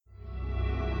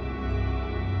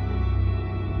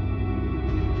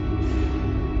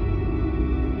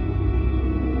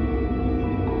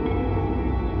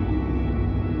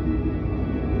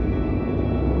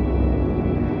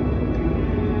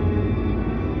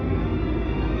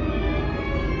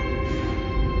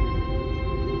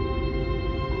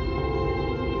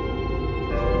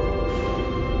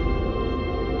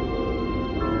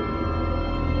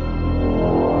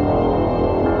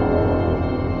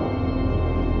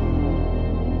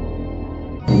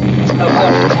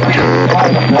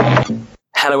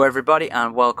Hello everybody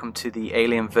and welcome to the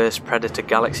Alien vs Predator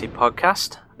Galaxy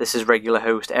podcast. This is regular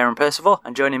host Aaron Percival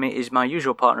and joining me is my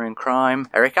usual partner in crime,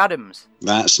 Eric Adams.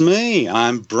 That's me.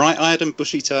 I'm bright-eyed and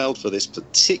bushy-tailed for this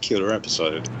particular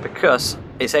episode. Because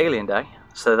it's Alien Day,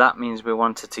 so that means we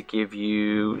wanted to give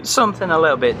you something a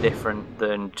little bit different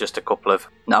than just a couple of,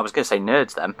 no, I was going to say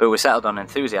nerds then, but we settled on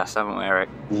enthusiasts, haven't we, Eric?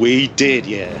 We did,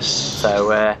 yes.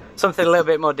 So something a little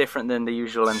bit more different than the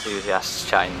usual enthusiasts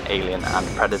chatting Alien and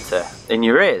Predator in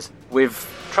your ears. We've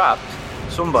trapped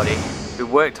somebody who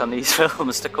worked on these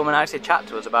films to come and actually chat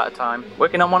to us about a time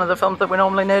working on one of the films that we're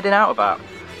normally nerding out about.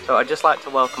 So I'd just like to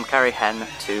welcome Carrie Henn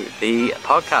to the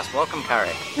podcast. Welcome, Carrie.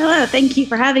 Hello, thank you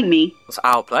for having me. It's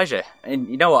our pleasure. And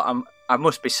you know what, I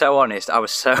must be so honest, I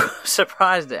was so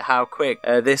surprised at how quick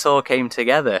this all came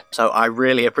together. So I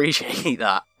really appreciate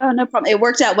that. Oh, no problem. It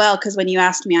worked out well because when you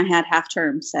asked me, I had half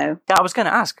term. So yeah, I was going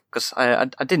to ask because I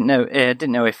didn't know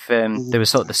if they were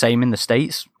sort of the same in the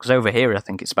States. Because over here, I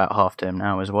think it's about half term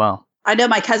now as well. I know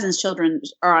my cousin's children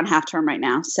are on half term right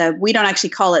now, so we don't actually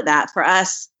call it that for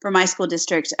us, for my school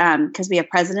district, because we have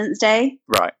President's Day.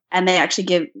 Right. And they actually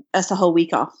give us a whole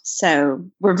week off. So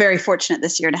we're very fortunate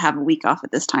this year to have a week off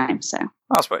at this time. So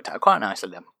that's worked out quite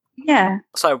nicely then. Yeah.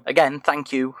 So, again,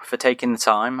 thank you for taking the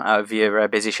time out of your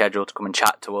busy schedule to come and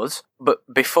chat to us. But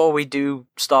before we do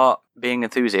start being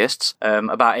enthusiasts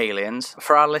about aliens,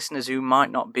 for our listeners who might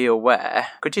not be aware,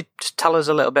 could you just tell us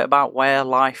a little bit about where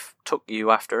life took you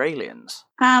after Aliens?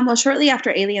 Well, shortly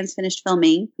after Aliens finished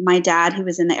filming, my dad, who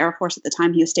was in the Air Force at the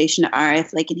time, he was stationed at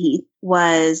RAF Lakenheath,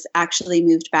 was actually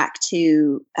moved back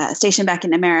to, stationed back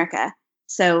in America.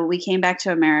 So we came back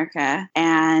to America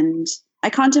and I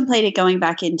contemplated going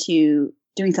back into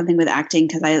doing something with acting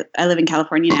because I live in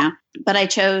California now, but I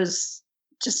chose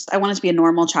I wanted to be a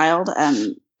normal child.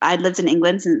 I'd lived in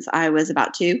England since I was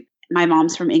about 2. My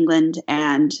mom's from England.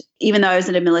 And even though I was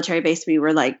at a military base,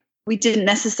 we didn't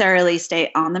necessarily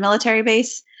stay on the military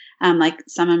base like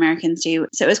some Americans do.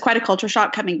 So it was quite a culture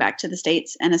shock coming back to the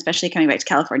States and especially coming back to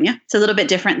California. It's a little bit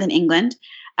different than England.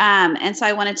 And so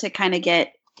I wanted to kind of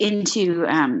get into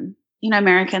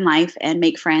American life and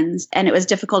make friends. And it was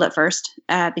difficult at first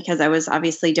because I was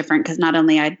obviously different because not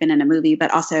only I'd been in a movie,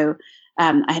 but also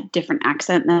I had a different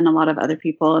accent than a lot of other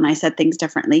people and I said things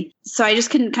differently. So I just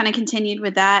kind of continued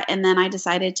with that. And then I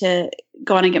decided to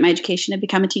go on and get my education and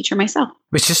become a teacher myself.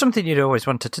 Which is something you'd always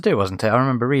wanted to do, wasn't it? I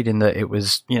remember reading that it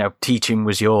was, teaching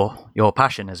was your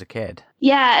passion as a kid.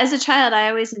 Yeah, as a child, I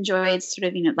always enjoyed sort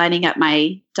of, lining up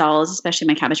my dolls, especially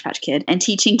my Cabbage Patch Kid, and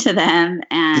teaching to them.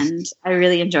 And I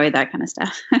really enjoyed that kind of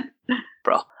stuff.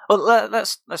 Bro. Well,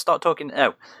 let's start talking.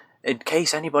 Oh, in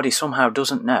case anybody somehow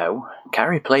doesn't know,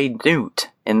 Carrie played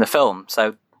Newt in the film.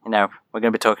 So, we're going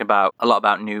to be talking about a lot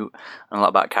about Newt and a lot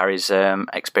about Carrie's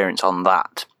experience on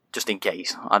that. Just in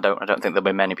case. I don't think there'll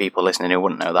be many people listening who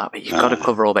wouldn't know that, but you've got to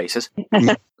cover all bases.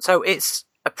 So it's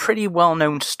a pretty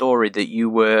well-known story that you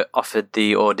were offered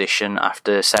the audition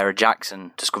after Sarah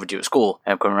Jackson discovered you at school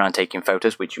and coming around taking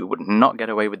photos, which you would not get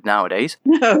away with nowadays.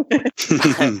 No.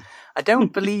 I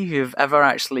don't believe you've ever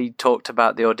actually talked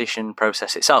about the audition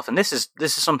process itself, and this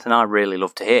is something I really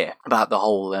love to hear about the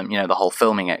whole the whole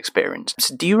filming experience.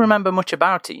 So do you remember much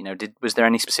about it? Was there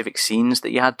any specific scenes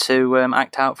that you had to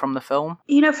act out from the film?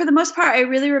 For the most part, I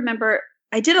really remember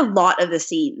I did a lot of the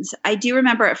scenes. I do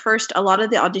remember at first a lot of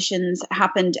the auditions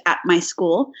happened at my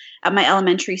school, at my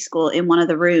elementary school, in one of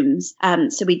the rooms.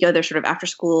 So we'd go there sort of after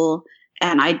school.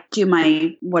 And I do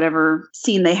my whatever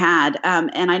scene they had.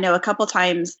 And I know a couple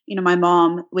times, my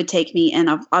mom would take me and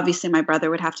obviously my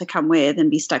brother would have to come with and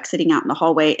be stuck sitting out in the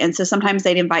hallway. And so sometimes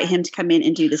they'd invite him to come in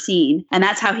and do the scene. And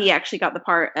that's how he actually got the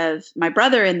part of my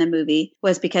brother in the movie,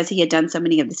 was because he had done so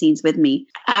many of the scenes with me.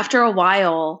 After a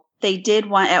while,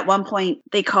 at one point,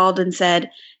 they called and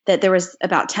said that there was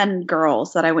about 10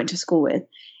 girls that I went to school with.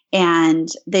 And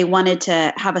they wanted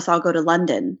to have us all go to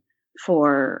London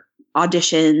for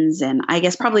auditions and I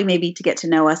guess probably maybe to get to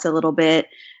know us a little bit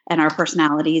and our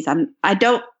personalities.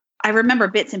 I remember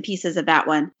bits and pieces of that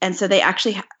one. And so they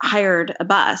actually hired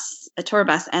a tour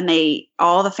bus, and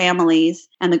all the families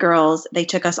and the girls, they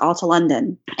took us all to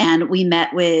London and we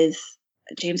met with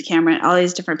James Cameron, all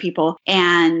these different people,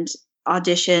 and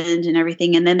auditioned and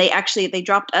everything. And then they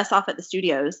dropped us off at the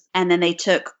studios, and then they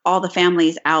took all the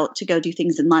families out to go do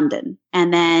things in London.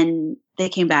 And then they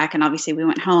came back, and obviously we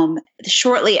went home.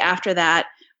 Shortly after that,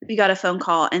 we got a phone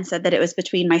call and said that it was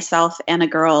between myself and a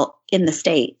girl in the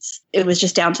States. It was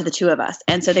just down to the two of us.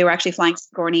 And so they were actually flying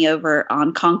Sigourney over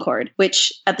on Concorde,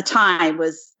 which at the time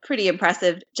was pretty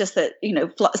impressive, just that,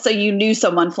 so you knew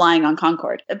someone flying on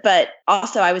Concorde. But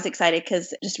also I was excited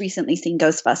because just recently seen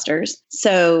Ghostbusters.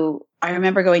 So I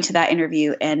remember going to that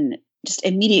interview and just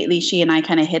immediately she and I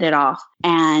kind of hit it off.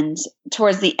 And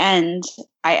towards the end,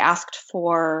 I asked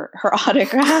for her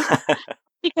autograph.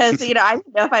 Because, I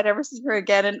didn't know if I'd ever see her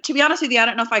again. And to be honest with you, I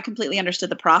don't know if I completely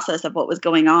understood the process of what was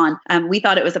going on. We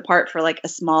thought it was a part for like a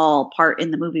small part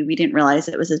in the movie. We didn't realize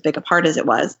it was as big a part as it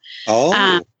was.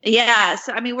 Oh. Yeah.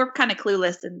 So, we're kind of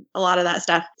clueless in a lot of that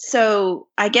stuff. So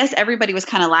I guess everybody was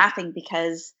kind of laughing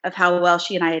because of how well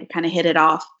she and I had kind of hit it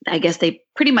off. I guess they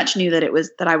pretty much knew that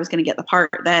that I was going to get the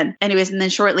part then. Anyways, and then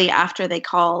shortly after they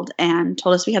called and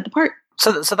told us we had the part.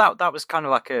 So that was kind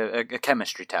of like a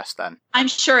chemistry test then? I'm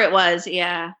sure it was,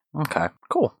 yeah. Okay,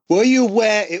 cool. Were you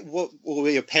aware or were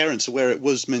your parents aware it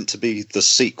was meant to be the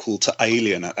sequel to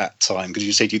Alien at that time? Because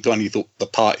you said you only thought the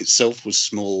part itself was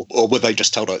small, or were they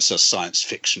just told it's a science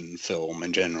fiction film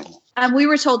in general? We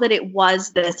were told that it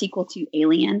was the sequel to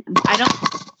Alien. I don't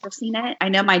think I've ever seen it. I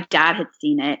know my dad had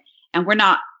seen it, and we're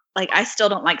not, I still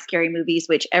don't like scary movies,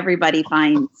 which everybody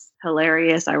finds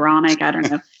hilarious, ironic, I don't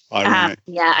know.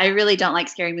 Yeah, I really don't like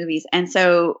scary movies. And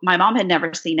so my mom had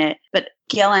never seen it, but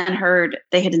Gail and Hurd,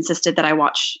 they had insisted that I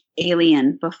watch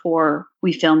Alien before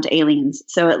we filmed Aliens.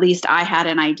 So at least I had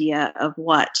an idea of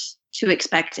what to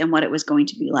expect and what it was going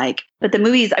to be like. But the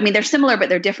movies, they're similar, but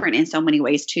they're different in so many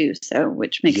ways too. So,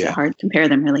 which makes it hard to compare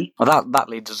them really. Well, that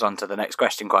leads us on to the next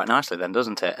question quite nicely then,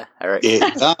 doesn't it, Eric?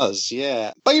 It does,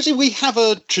 yeah. Basically, we have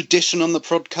a tradition on the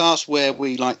podcast where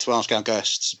we like to ask our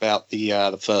guests about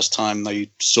the first time they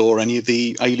saw any of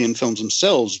the Alien films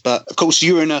themselves. But of course,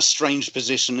 you were in a strange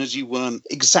position as you weren't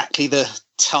exactly the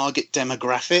target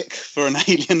demographic for an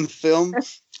Alien film.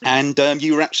 And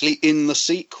you were actually in the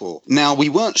sequel. Now, we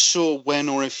weren't sure when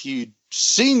or if you'd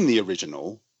seen the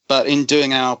original, but in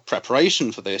doing our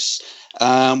preparation for this,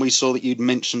 we saw that you'd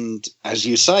mentioned, as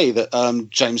you say, that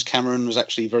James Cameron was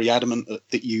actually very adamant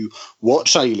that you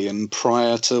watch Alien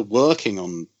prior to working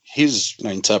on his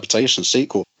interpretation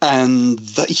sequel, and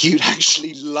that you'd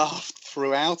actually laughed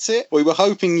throughout it. We were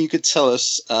hoping you could tell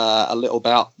us a little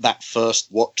about that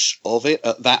first watch of it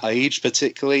at that age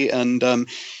particularly, and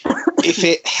if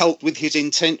it helped with his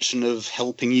intention of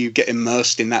helping you get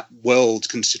immersed in that world,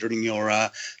 considering your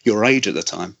age at the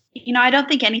time. I don't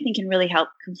think anything can really help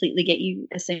completely get you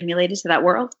assimilated to that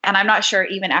world. And I'm not sure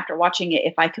even after watching it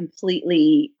if I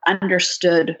completely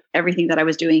understood everything that I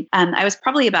was doing. I was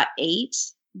probably about 8,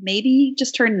 maybe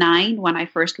just turned 9 when I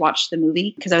first watched the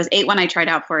movie, because I was 8 when I tried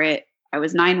out for it. I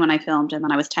was 9 when I filmed, and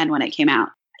then I was 10 when it came out.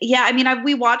 Yeah,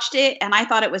 we watched it, and I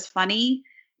thought it was funny.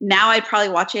 Now I'd probably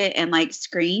watch it and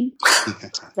scream.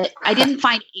 But I didn't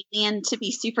find Alien to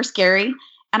be super scary.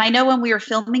 And I know when we were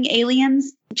filming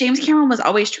Aliens, James Cameron was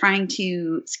always trying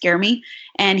to scare me,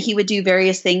 and he would do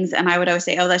various things. And I would always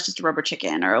say, oh, that's just a rubber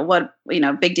chicken, or what,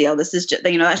 big deal. This is just,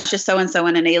 that's just so-and-so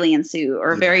in an alien suit,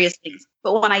 or various things.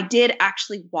 But when I did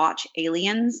actually watch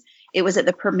Aliens, it was at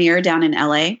the premiere down in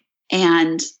LA,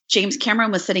 and James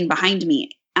Cameron was sitting behind me.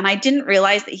 And I didn't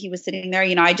realize that he was sitting there.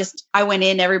 I went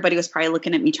in, everybody was probably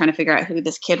looking at me trying to figure out who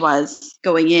this kid was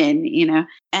going in,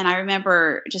 And I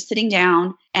remember just sitting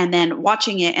down and then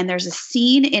watching it. And there's a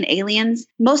scene in Aliens.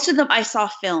 Most of them I saw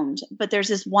filmed, but there's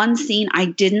this one scene I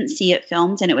didn't see it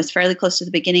filmed. And it was fairly close to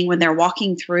the beginning when they're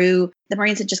walking through. The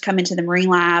Marines had just come into the Marine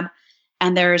lab.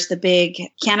 And there's the big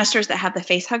canisters that have the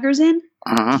face huggers in.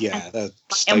 Uh-huh. Yeah, the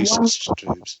stasis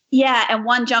tubes. Yeah, and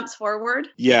one jumps forward.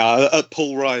 Yeah, at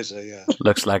Paul Reiser, yeah.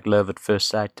 Looks like love at first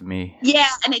sight to me. Yeah,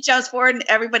 and it jumps forward, and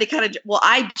everybody kind of... Well,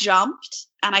 I jumped,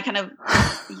 and I kind of...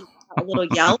 a little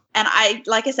yell. And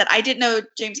like I said, I didn't know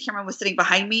James Cameron was sitting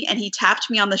behind me, and he tapped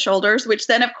me on the shoulders, which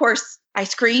then, of course, I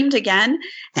screamed again.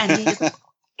 And he just...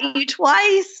 you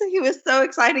twice. He was so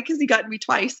excited because he got me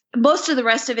twice. Most of the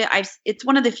rest of it, it's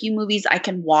one of the few movies I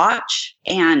can watch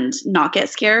and not get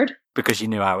scared. Because you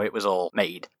knew how it was all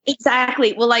made.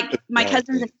 Exactly. Well, my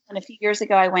cousins, and a few years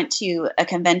ago, I went to a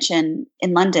convention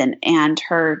in London, and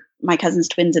my cousin's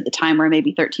twins at the time were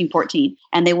maybe 13, 14,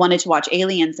 and they wanted to watch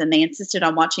Aliens, and they insisted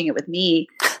on watching it with me.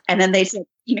 And then they said,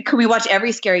 can we watch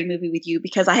every scary movie with you?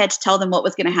 Because I had to tell them what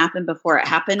was going to happen before it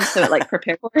happened, so it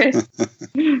prepared for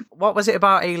it. What was it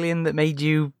about Alien that made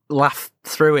you laugh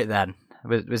through it then?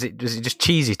 Was it just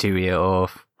cheesy to you, or?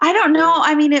 I don't know.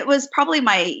 It was probably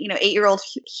my 8-year-old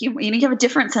humor. You have a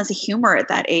different sense of humor at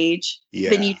that age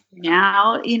than you do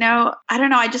now. I don't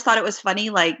know. I just thought it was funny,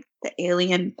 the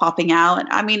alien popping out.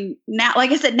 Now, like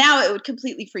I said, now it would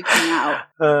completely freak me out.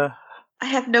 I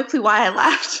have no clue why I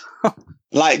laughed.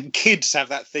 Like, kids have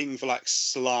that thing for, like,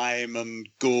 slime and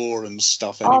gore and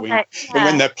stuff anyway. Yeah.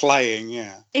 When they're playing,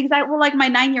 yeah. Exactly. Well, like, my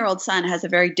 9-year-old son has a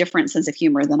very different sense of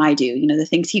humor than I do. You know, the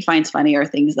things he finds funny are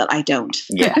things that I don't.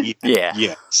 Yeah. Yeah.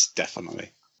 Yes,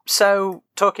 definitely. So,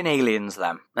 talking aliens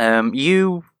then,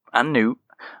 you and Newt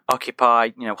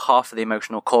occupy, half of the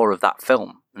emotional core of that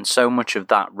film, and so much of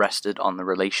that rested on the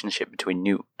relationship between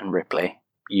Newt and Ripley,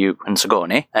 you and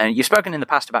Sigourney. And you've spoken in the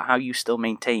past about how you still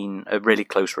maintain a really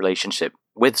close relationship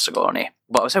with Sigourney,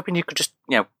 but I was hoping you could just,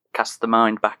 cast the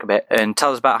mind back a bit and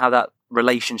tell us about how that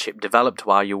relationship developed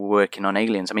while you were working on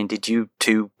Aliens. I mean, did you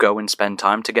two go and spend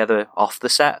time together off the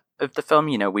set of the film?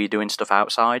 Were you doing stuff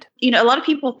outside? A lot of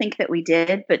people think that we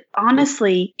did, but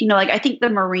honestly, I think the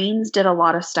Marines did a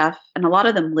lot of stuff, and a lot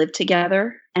of them lived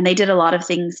together, and they did a lot of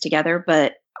things together,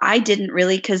 but I didn't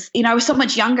really, because, I was so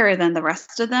much younger than the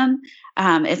rest of them.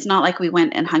 It's not like we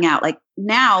went and hung out. Like,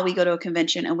 now we go to a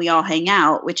convention and we all hang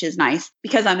out, which is nice.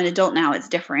 Because I'm an adult now, it's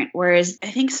different. Whereas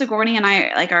I think Sigourney and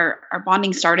I, like, our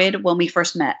bonding started when we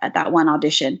first met at that one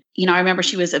audition. I remember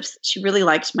she really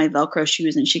liked my Velcro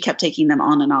shoes, and she kept taking them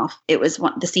on and off. It was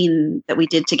the scene that we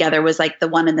did together was like the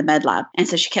one in the med lab. And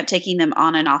so she kept taking them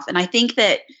on and off. And I think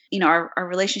that, our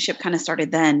relationship kind of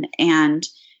started then. And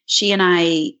she and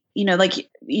I,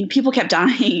 people kept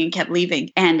dying and kept leaving.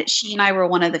 And she and I were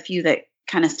one of the few that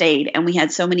kind of stayed. And we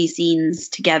had so many scenes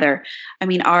together. I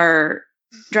mean, our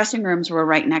dressing rooms were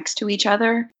right next to each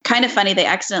other. Kind of funny, they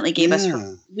accidentally gave us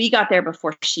we got there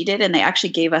before she did, and they actually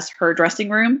gave us her dressing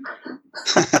room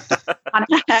on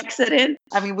accident.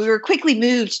 I mean, we were quickly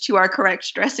moved to our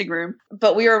correct dressing room,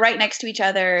 but we were right next to each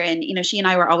other, and she and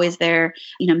I were always there.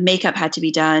 Makeup had to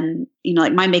be done.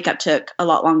 Like, my makeup took a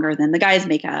lot longer than the guys'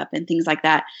 makeup and things like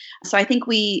that. So I think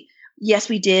we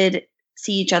did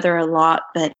see each other a lot,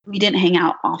 but we didn't hang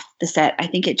out off the set. I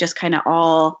think it just kind of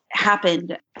all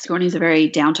happened. Sigourney's a very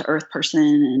down-to-earth person,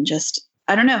 and just,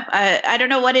 I don't know. I don't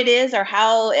know what it is or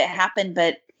how it happened,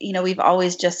 but, we've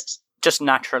always just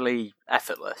naturally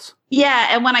effortless. Yeah,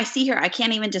 and when I see her, I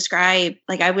can't even describe,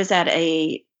 like, I was at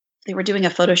they were doing a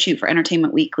photo shoot for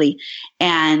Entertainment Weekly,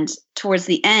 and towards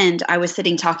the end, I was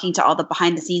sitting talking to all the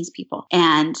behind the scenes people,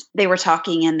 and they were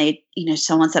talking, and they,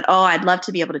 someone said, "Oh, I'd love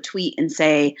to be able to tweet and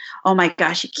say, oh my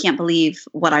gosh, you can't believe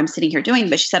what I'm sitting here doing."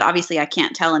 But she said, obviously I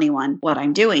can't tell anyone what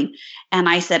I'm doing. And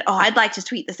I said, "Oh, I'd like to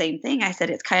tweet the same thing." I said,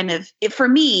 it's kind of, for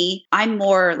me, I'm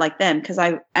more like them because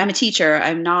I'm a teacher.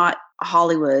 I'm not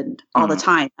Hollywood all the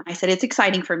time. And I said, it's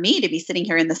exciting for me to be sitting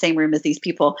here in the same room as these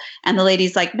people. And the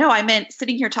lady's like, "No, I meant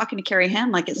sitting here talking to Carrie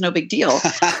Henn like it's no big deal."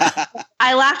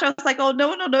 I laughed. I was like, "Oh, no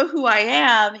one will know who I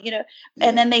am,"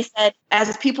 And then they said, as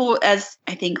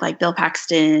I think like Bill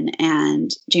Paxton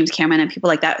and James Cameron and people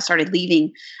like that started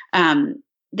leaving,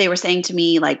 they were saying to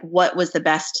me, like, what was the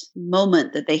best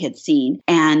moment that they had seen?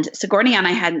 And Sigourney and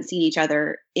I hadn't seen each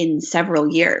other in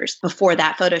several years before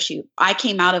that photo shoot. I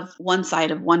came out of one side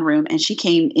of one room and she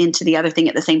came into the other thing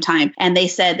at the same time. And they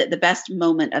said that the best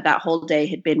moment of that whole day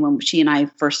had been when she and I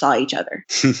first saw each other.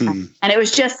 And it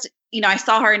was just, I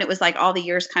saw her and it was like all the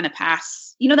years kind of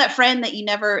pass. That friend that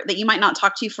you might not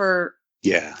talk to for.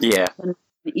 Yeah.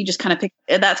 You just kind of pick,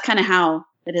 that's kind of how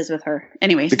it is with her.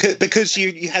 Anyway. Because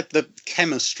you had the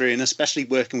chemistry, and especially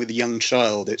working with a young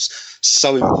child, it's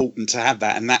so important to have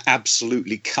that. And that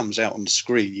absolutely comes out on the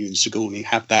screen. You and Sigourney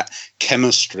have that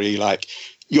chemistry, like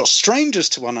you're strangers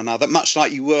to one another, much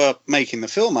like you were making the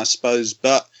film, I suppose.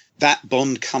 But that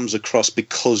bond comes across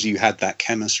because you had that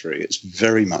chemistry. It's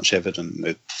very much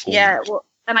evident. Yeah, well,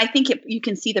 and I think you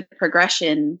can see the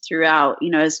progression throughout,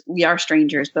 as we are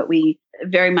strangers, but we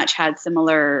very much had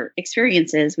similar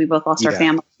experiences. We both lost our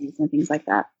families and things like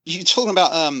that. You're talking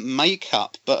about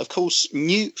makeup, but of course,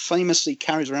 Newt famously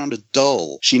carries around a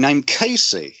doll she named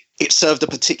Casey. It served a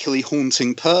particularly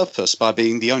haunting purpose by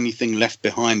being the only thing left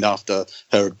behind after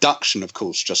her abduction, of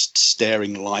course, just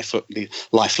staring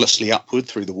lifelessly upward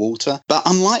through the water. But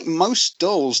unlike most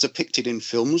dolls depicted in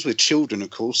films with children,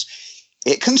 of course,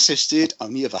 it consisted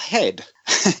only of a head.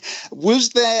 Was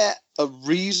there a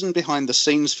reason behind the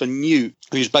scenes for Newt,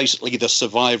 who's basically the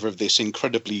survivor of this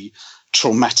incredibly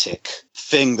traumatic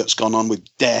thing that's gone on with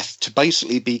death, to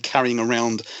basically be carrying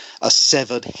around a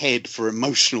severed head for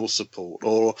emotional support?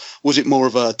 Or was it more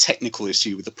of a technical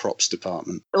issue with the props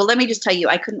department? Well, let me just tell you,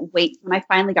 I couldn't wait when I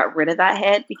finally got rid of that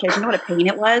head, because you know what a pain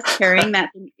it was carrying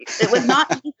that thing. It was not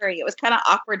easy. It was kind of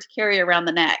awkward to carry around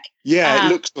the neck. Yeah, it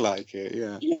looks like it,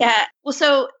 yeah. Yeah. Well,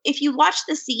 so if you watch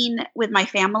the scene with my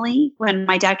family, when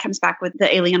my dad comes back with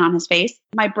the alien on his face,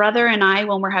 my brother and I,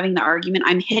 when we're having the argument,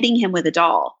 I'm hitting him with a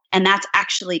doll. And that's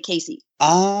actually Casey.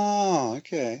 Oh,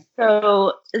 okay.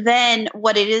 So then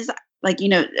what it is, like,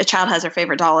 a child has their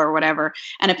favorite doll or whatever.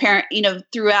 And a parent,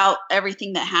 throughout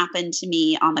everything that happened to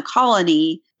me on the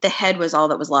colony, the head was all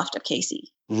that was left of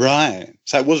Casey. Right.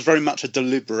 So it was very much a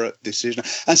deliberate decision.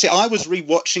 And see, I was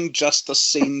rewatching just the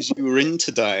scenes you were in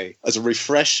today as a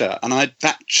refresher, and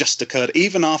that just occurred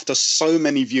even after so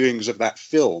many viewings of that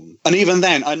film. And even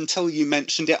then, until you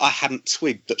mentioned it, I hadn't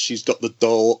twigged that she's got the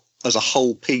doll as a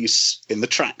whole piece in the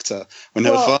tractor when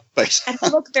her face. And they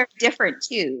look very different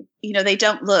too.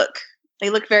 They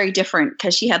look very different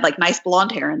because she had like nice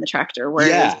blonde hair in the tractor,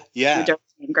 whereas dirty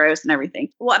and gross and everything.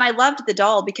 Well, and I loved the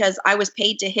doll because I was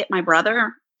paid to hit my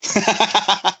brother.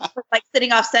 Like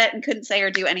sitting off set and couldn't say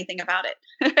or do anything about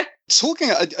it.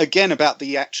 Talking again about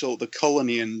the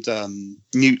colony and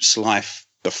Newt's life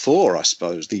before, I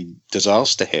suppose, the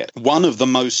disaster hit. One of the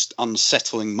most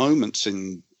unsettling moments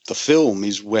in the film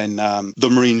is when the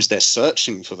Marines, they're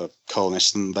searching for the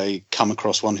colonists and they come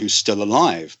across one who's still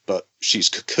alive, but she's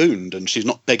cocooned and she's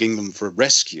not begging them for a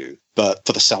rescue, but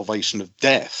for the salvation of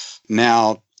death.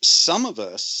 Now, some of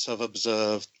us have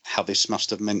observed how this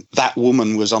must have meant that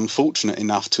woman was unfortunate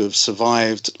enough to have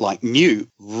survived like Newt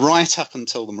right up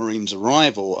until the Marines'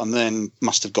 arrival and then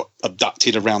must have got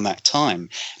abducted around that time.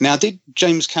 Now, did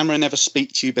James Cameron ever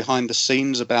speak to you behind the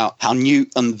scenes about how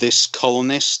Newt and this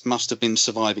colonist must have been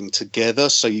surviving together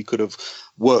so you could have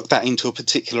worked that into a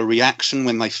particular reaction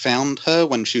when they found her,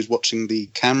 when she was watching the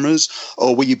cameras?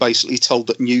 Or were you basically told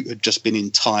that Newt had just been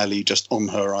entirely just on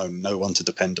her own, no one to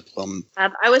depend upon?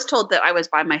 I was told that I was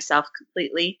by myself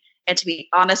completely. And to be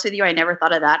honest with you, I never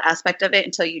thought of that aspect of it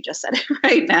until you just said it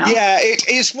right now. Yeah, it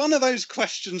is one of those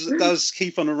questions that does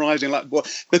keep on arising.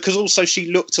 Because also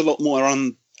she looked a lot more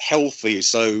unhealthy.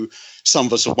 So some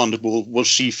of us have wondered, well, was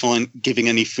she giving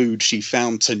any food she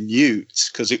found to Newt?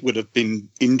 Because it would have been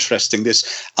interesting,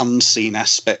 this unseen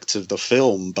aspect of the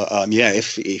film. But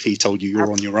if he told you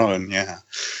you're on your own, yeah.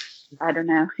 I don't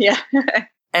know. Yeah.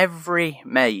 Every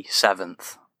May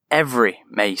 7th,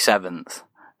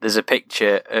 there's a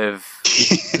picture of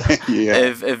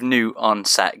of Newt on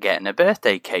set getting a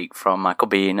birthday cake from Michael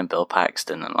Biehn and Bill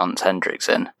Paxton and Lance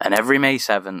Hendrickson. And every May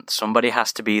 7th, somebody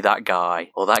has to be that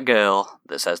guy or that girl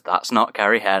that says, that's not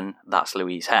Carrie Henn, that's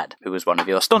Louise Head, who was one of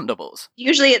your stunt doubles.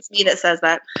 Usually it's me that says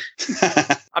that.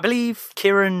 I believe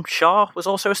Kieran Shaw was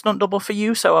also a stunt double for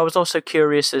you, so I was also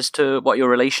curious as to what your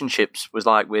relationships was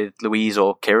like with Louise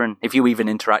or Kieran, if you even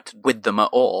interacted with them at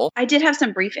all. I did have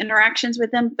some brief interactions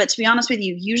with them, but to be honest with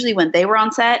you, usually when they were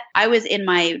on set, I was in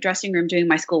my dressing room doing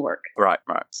my schoolwork. Right.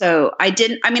 So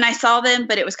I saw them,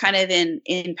 but it was kind of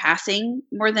in passing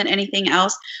more than anything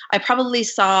else. I probably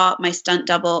saw my stunt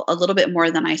double a little bit more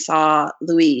than I saw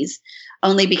Louise,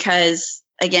 only because,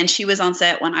 again, she was on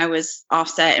set when I was off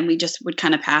set and we just would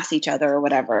kind of pass each other or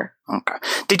whatever. Okay.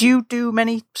 Did you do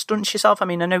many stunts yourself? I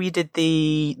mean, I know you did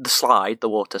the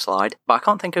water slide, but I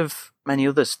can't think of many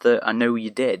others that I know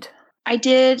you did. I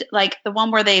did like the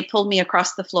one where they pulled me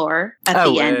across the floor at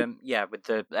the end. With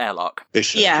the airlock.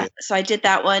 Yeah, so I did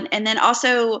that one. And then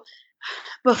also,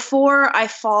 before I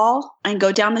fall and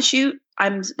go down the chute,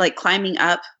 I'm like climbing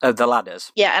up. Oh, the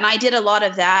ladders. Yeah, and I did a lot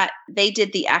of that. He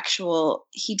did the actual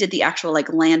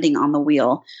like landing on the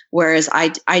wheel, whereas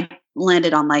I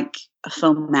landed on like a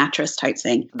foam mattress type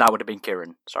thing. That would have been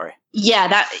Kieran, sorry.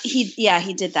 Yeah,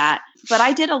 he did that. But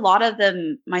I did a lot of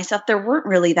them myself. There weren't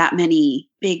really that many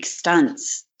big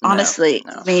stunts, honestly.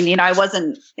 No. I mean,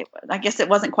 I guess it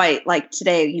wasn't quite like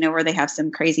today, where they have some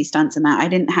crazy stunts and that. I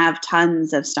didn't have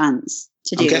tons of stunts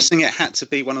to do. I'm guessing it had to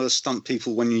be one of the stunt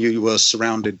people when you were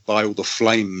surrounded by all the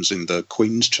flames in the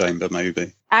Queen's chamber,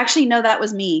 maybe. Actually, no, that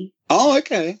was me. Oh,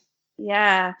 okay.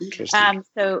 Yeah. Interesting.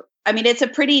 So, I mean, it's a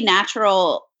pretty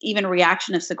natural even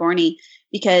reaction of Sigourney,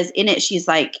 because in it, she's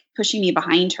like pushing me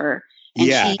behind her.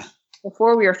 And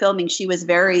before we were filming, she was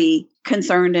very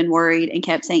concerned and worried and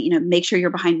kept saying, make sure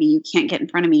you're behind me. You can't get in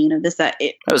front of me. This, that.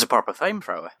 It was a proper flame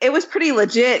thrower. It was pretty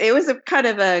legit. It was a kind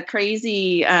of a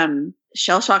crazy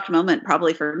shell-shocked moment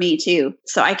probably for me too.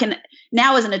 So I can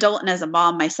now, as an adult and as a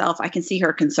mom myself, I can see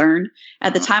her concern.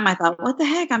 At the time, I thought, what the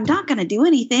heck? I'm not going to do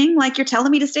anything. Like, you're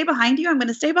telling me to stay behind you? I'm going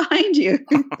to stay behind you.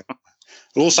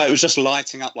 Also, it was just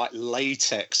lighting up like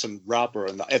latex and rubber,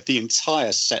 and the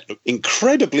entire set looked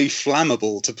incredibly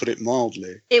flammable, to put it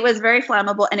mildly. It was very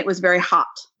flammable, and it was very hot.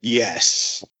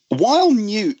 Yes. While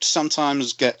Newt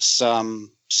sometimes gets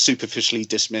superficially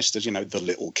dismissed as, the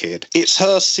little kid. It's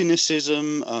her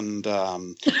cynicism and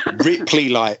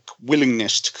Ripley-like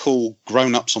willingness to call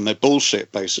grown-ups on their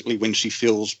bullshit, basically, when she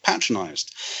feels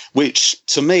patronized, which,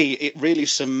 to me, it really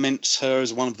cements her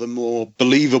as one of the more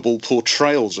believable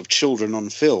portrayals of children on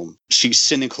film. She's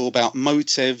cynical about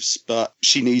motives, but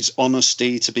she needs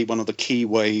honesty to be one of the key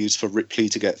ways for Ripley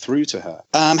to get through to her.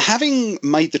 Having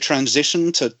made the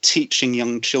transition to teaching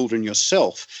young children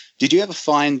yourself, did you ever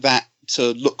find that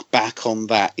to look back on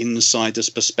that insider's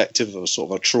perspective of a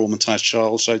sort of a traumatized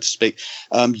child, so to speak,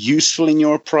 useful in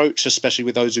your approach, especially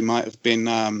with those who might have been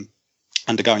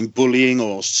undergoing bullying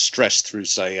or stress through,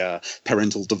 say,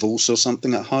 parental divorce or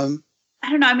something at home? I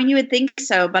don't know. I mean, you would think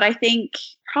so, but I think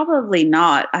probably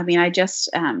not. I mean, I just,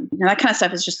 that kind of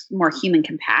stuff is just more human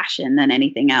compassion than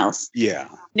anything else. Yeah.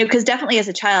 Because definitely as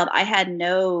a child, I had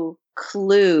no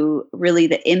clue really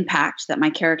the impact that my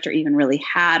character even really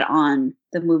had on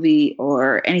the movie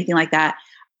or anything like that.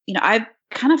 I'm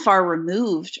kind of far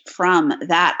removed from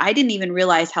that. I didn't even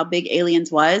realize how big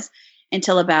Aliens was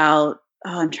until about,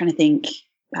 I'm trying to think,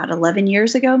 about 11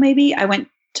 years ago, maybe. I went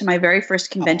to my very first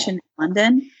convention in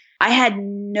London. I had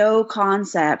no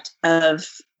concept of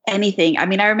anything. I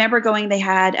mean, I remember going,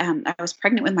 I was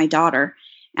pregnant with my daughter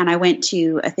and I went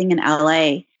to a thing in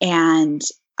LA, and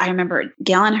I remember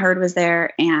Galen Hurd was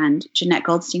there and Jeanette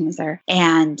Goldstein was there.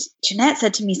 And Jeanette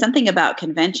said to me something about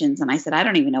conventions. And I said, I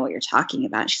don't even know what you're talking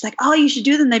about. She's like, oh, you should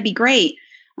do them. They'd be great.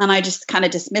 And I just kind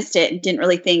of dismissed it and didn't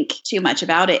really think too much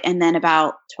about it. And then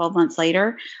about 12 months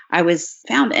later, I was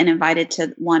found and invited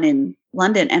to one in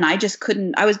London. And I just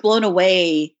I was blown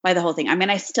away by the whole thing. I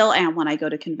mean, I still am when I go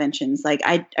to conventions. Like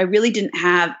I really didn't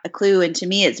have a clue. And to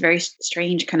me, it's very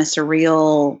strange, kind of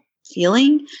surreal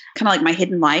feeling, kind of like my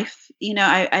hidden life.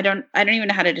 I don't even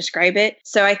know how to describe it.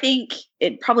 So I think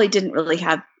it probably didn't really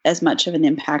have as much of an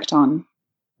impact on,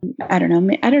 I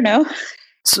don't know.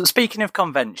 So speaking of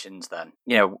conventions then,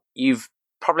 you've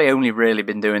probably only really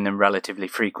been doing them relatively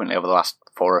frequently over the last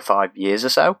 4 or 5 years or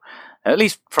so, at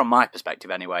least from my perspective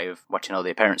anyway, of watching all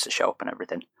the appearances show up and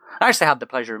everything. I actually had the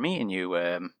pleasure of meeting you.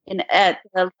 At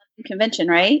the convention,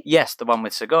 right? Yes, the one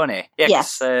with Sigourney. Yeah,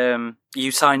 yes.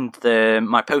 You signed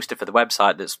my poster for the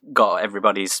website that's got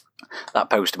everybody's... That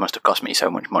poster must have cost me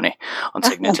so much money on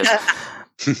signatures.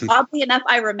 Oddly enough,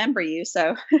 I remember you,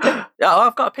 so... Yeah,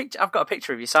 I've got a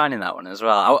picture of you signing that one as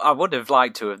well. I would have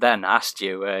liked to have then asked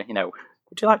you,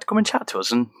 would you like to come and chat to us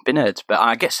and be nerds? But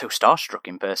I get so starstruck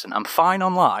in person. I'm fine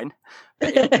online,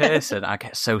 but in person, I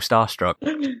get so starstruck.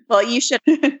 Well, you should.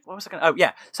 What was I going to... Oh,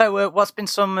 yeah. So what's been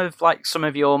some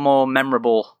of your more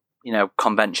memorable,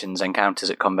 conventions, encounters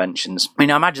at conventions? I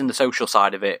mean, I imagine the social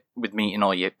side of it with meeting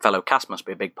all your fellow cast must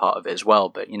be a big part of it as well.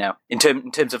 But, in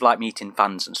terms of meeting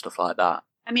fans and stuff like that.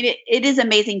 I mean, it is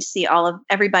amazing to see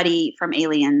everybody from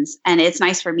Aliens, and it's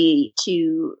nice for me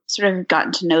to sort of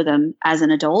gotten to know them as an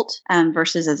adult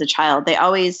versus as a child. They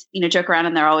always, joke around,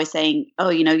 and they're always saying, oh,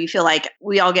 you feel like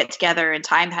we all get together and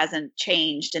time hasn't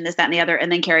changed and this, that, and the other.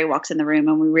 And then Carrie walks in the room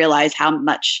and we realize how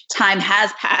much time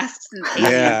has passed since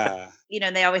Aliens. Yeah.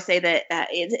 They always say that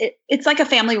it's like a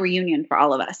family reunion for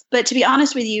all of us. But to be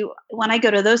honest with you, when I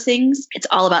go to those things, it's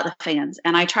all about the fans.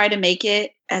 And I try to make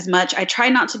it as much. I try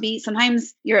not to be.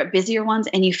 Sometimes you're at busier ones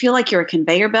and you feel like you're a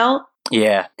conveyor belt.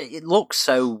 Yeah, it looks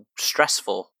so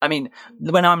stressful. I mean,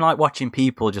 when I'm watching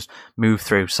people just move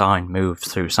through sign, I'm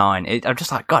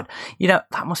just like, God,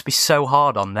 that must be so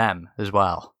hard on them as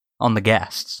well, on the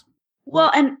guests.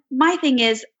 Well, and my thing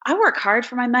is, I work hard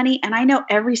for my money, and I know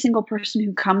every single person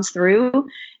who comes through,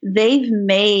 they've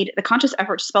made the conscious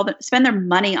effort to spend their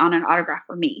money on an autograph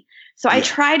for me. So I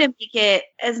try to make it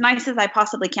as nice as I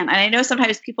possibly can. And I know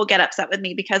sometimes people get upset with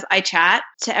me because I chat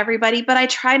to everybody, but I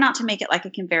try not to make it like a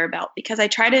conveyor belt, because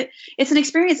it's an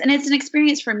experience, and it's an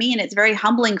experience for me. And it's very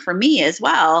humbling for me as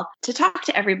well to talk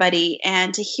to everybody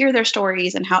and to hear their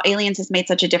stories and how Aliens has made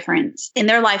such a difference in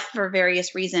their life for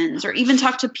various reasons, or even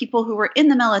talk to people who were in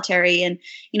the military and,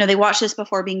 they watched this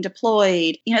before being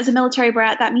deployed. As a military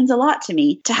brat, that means a lot to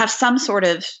me to have some sort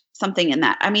of something in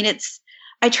that. I mean,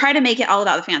 I try to make it all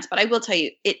about the fans, but I will tell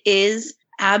you, it is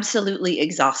absolutely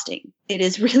exhausting. It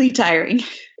is really tiring.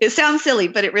 It sounds silly,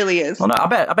 but it really is. Well, no,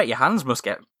 I bet your hands must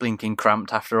get blinking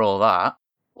cramped after all that.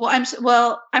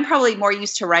 Well, I'm probably more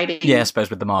used to writing. Yeah, I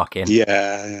suppose with the marking.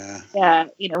 Yeah.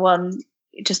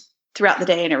 Just throughout the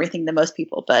day and everything than most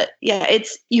people. But yeah,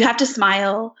 you have to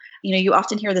smile. you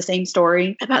often hear the same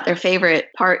story about their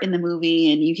favorite part in the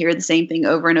movie, and you hear the same thing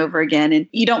over and over again. And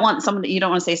you don't want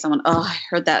to say to someone, oh, I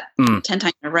heard that 10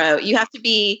 times in a row. You have to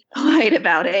be polite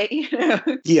about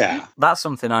it. Yeah. That's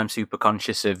something I'm super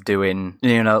conscious of doing,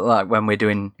 like when we're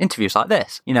doing interviews like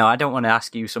this. I don't want to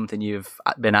ask you something you've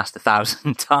been asked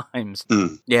 1,000 times.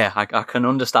 Yeah, I can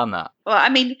understand that. Well, I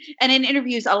mean, and in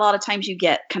interviews, a lot of times you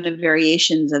get kind of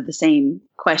variations of the same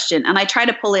question. And I try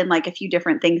to pull in like a few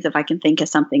different things if I can think of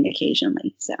something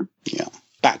occasionally. So, yeah.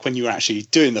 Back when you were actually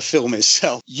doing the film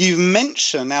itself, you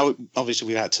mentioned, now obviously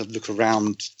we had to look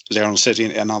around, as Aaron said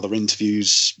in other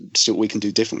interviews, see what we can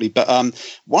do differently. But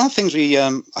one of the things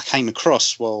I came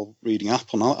across while reading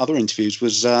up on other interviews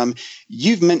was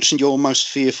you've mentioned your most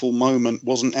fearful moment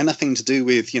wasn't anything to do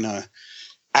with,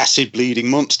 acid bleeding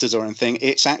monsters or anything.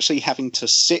 It's actually having to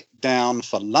sit down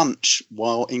for lunch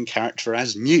while in character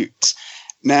as Newt.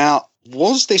 Now,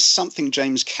 was this something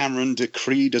James Cameron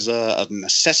decreed as a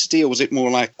necessity, or was it more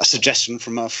like a suggestion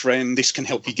from a friend? This can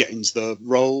help you get into the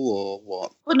role, or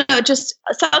what? Well, no, just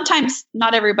sometimes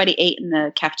not everybody ate in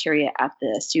the cafeteria at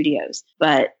the studios,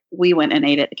 but we went and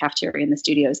ate at the cafeteria in the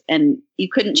studios, and you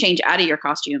couldn't change out of your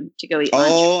costume to go eat lunch.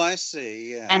 Oh, I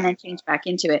see. Yeah. And then change back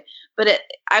into it. But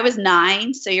I was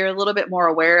 9, so you're a little bit more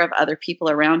aware of other people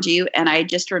around you. And I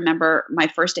just remember my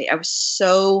first day, I was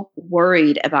so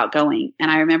worried about going.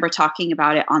 And I remember talking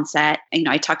about it on set. And,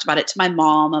 I talked about it to my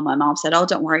mom, and my mom said, oh,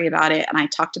 don't worry about it. And I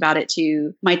talked about it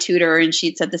to my tutor, and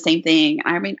she'd said the same thing.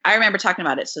 I remember talking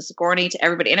about it to Sigourney, to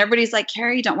everybody. And everybody's like,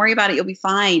 Carrie, don't worry about it. You'll be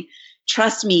fine.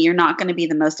 Trust me, you're not going to be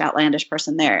the most outlandish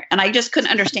person there. And I just couldn't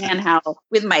understand how,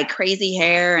 with my crazy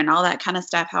hair and all that kind of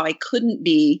stuff, how I couldn't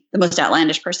be the most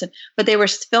outlandish person. But they were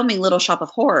filming Little Shop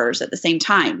of Horrors at the same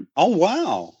time. Oh,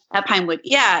 wow. At Pinewood.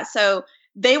 Yeah. So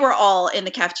they were all in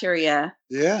the cafeteria.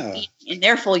 Yeah. In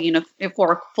their full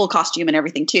full costume and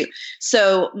everything too.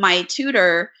 So my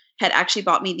tutor had actually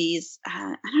bought me these,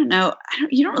 I don't know,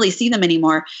 you don't really see them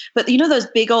anymore, but those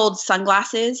big old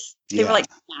sunglasses? They were like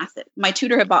massive. My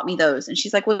tutor had bought me those, and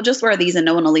she's like, well, just wear these and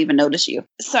no one will even notice you.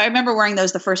 So I remember wearing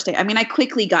those the first day. I mean, I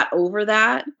quickly got over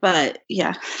that, but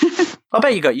yeah. I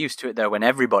bet you got used to it though when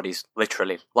everybody's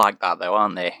literally like that though,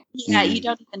 aren't they? Yeah, you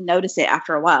don't even notice it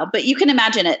after a while, but you can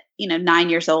imagine it, 9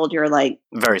 years old, you're like...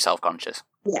 Very self-conscious.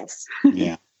 Yes.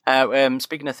 Yeah.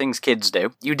 Speaking of things kids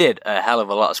do, you did a hell of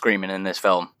a lot of screaming in this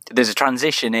film. There's a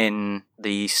transition in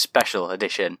the special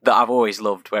edition that I've always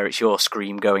loved, where it's your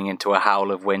scream going into a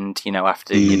howl of wind,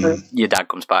 after your dad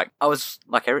comes back. I was,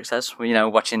 like Eric says,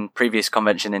 watching previous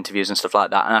convention interviews and stuff like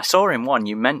that, and I saw in one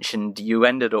you mentioned you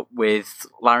ended up with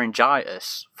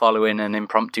laryngitis following an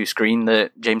impromptu screen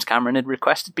that James Cameron had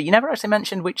requested, but you never actually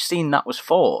mentioned which scene that was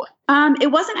for.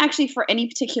 It wasn't actually for any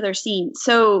particular scene.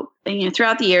 So,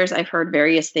 throughout the years, I've heard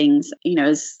various things,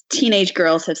 as teenage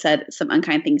girls have said some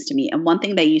unkind things to me. And one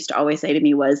thing they used to always say to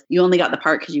me was, you only got the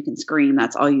part because you can scream.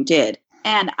 That's all you did.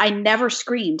 And I never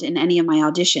screamed in any of my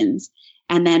auditions.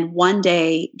 And then one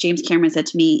day, James Cameron said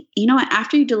to me, you know what,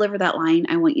 after you deliver that line,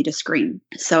 I want you to scream.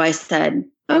 So I said,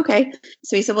 okay.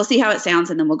 So he said, we'll see how it sounds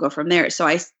and then we'll go from there. So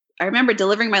I remember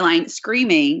delivering my line,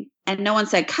 screaming, and no one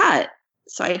said cut.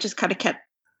 So I just kind of kept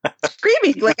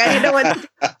screaming. Like I didn't know what to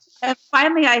do. And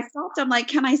finally I stopped. I'm like,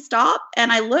 can I stop?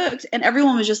 And I looked and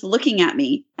everyone was just looking at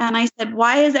me. And I said,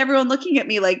 why is everyone looking at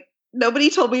me? Like nobody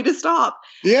told me to stop.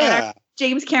 Yeah.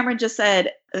 James Cameron just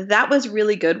said, that was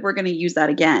really good. We're going to use that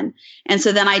again. And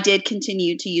so then I did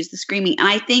continue to use the screaming. And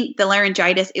I think the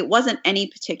laryngitis, it wasn't any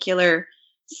particular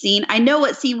scene. I know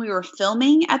what scene we were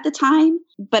filming at the time,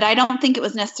 but I don't think it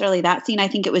was necessarily that scene. I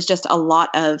think it was just a lot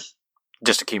of...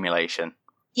 just accumulation.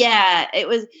 Yeah, it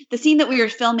was the scene that we were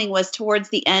filming was towards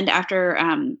the end after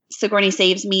Sigourney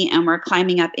saves me and we're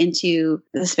climbing up into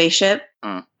the spaceship.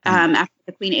 After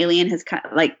the Queen Alien has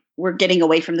we're getting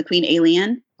away from the Queen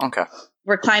Alien. Okay.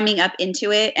 We're climbing up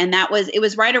into it. And it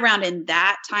was right around in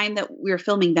that time that we were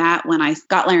filming that when I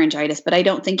got laryngitis, but I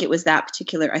don't think it was that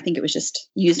particular. I think it was just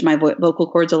used my vocal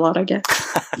cords a lot, I guess.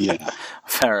 Yeah.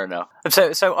 Fair enough.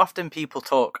 So often people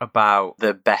talk about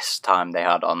the best time they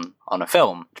had on a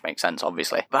film, which makes sense,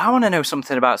 obviously. But I want to know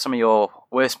something about some of your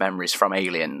worst memories from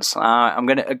Aliens. I'm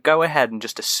going to go ahead and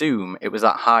just assume it was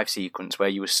that hive sequence where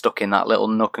you were stuck in that little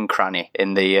nook and cranny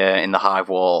in the hive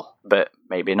wall, but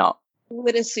maybe not.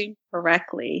 Would assume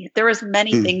correctly. There was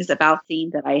many things about scene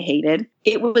that I hated.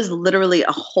 It was literally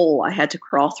a hole I had to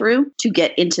crawl through to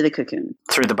get into the cocoon.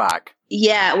 Through the back?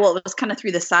 Yeah, well, it was kind of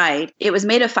through the side. It was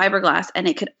made of fiberglass and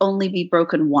it could only be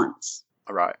broken once.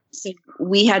 All right. So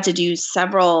we had to do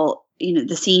several,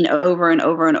 the scene over and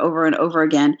over and over and over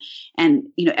again. And,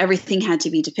 everything had to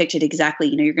be depicted exactly.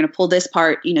 You're going to pull this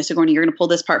part, Sigourney, you're going to pull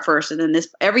this part first. And then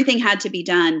everything had to be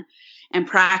done. and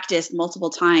practiced multiple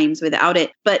times without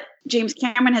it. But James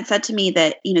Cameron had said to me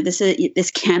that, you know,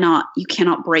 you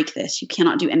cannot break this. You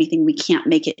cannot do anything. We can't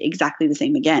make it exactly the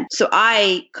same again. So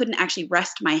I couldn't actually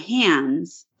rest my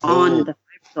hands on the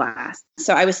fiberglass.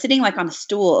 So I was sitting like on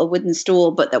a wooden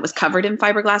stool, but that was covered in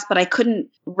fiberglass, but I couldn't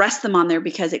rest them on there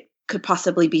because it could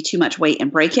possibly be too much weight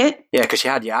and break it. Yeah, because you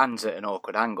had your hands at an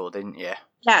awkward angle, didn't you?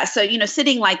 Yeah. So, you know,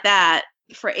 sitting like that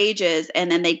for ages, and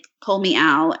then they pull me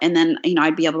out, and then, you know,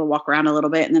 I'd be able to walk around a little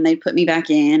bit, and then they'd put me back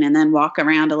in and then walk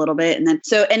around a little bit. And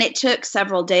it took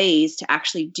several days to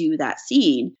actually do that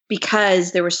scene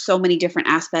because there were so many different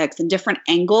aspects and different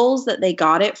angles that they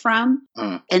got it from.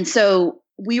 And so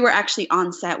we were actually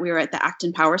on set. We were at the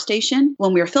Acton Power Station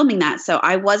when we were filming that. So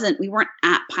we weren't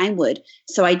at Pinewood.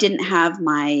 So I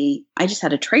just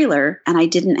had a trailer, and I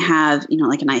didn't have, you know,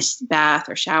 like a nice bath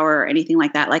or shower or anything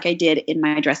like that, like I did in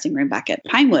my dressing room back at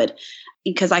Pinewood,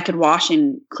 because I could wash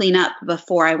and clean up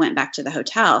before I went back to the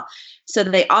hotel. So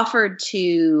they offered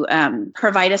to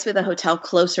provide us with a hotel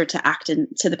closer to Acton,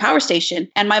 to the power station.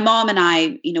 And my mom and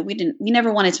I, you know, we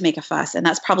never wanted to make a fuss. And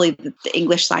that's probably the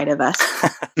English side of us.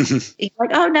 It's like,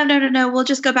 oh, no, we'll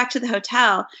just go back to the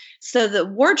hotel. So the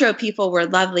wardrobe people were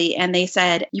lovely. And they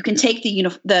said, you can take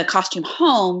the costume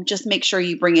home, just make sure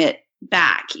you bring it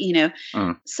back, you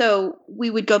know. So we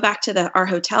would go back to our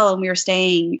hotel, and we were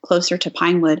staying closer to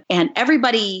Pinewood, and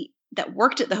everybody that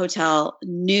worked at the hotel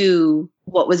knew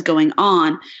what was going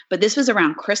on, but this was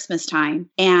around Christmas time.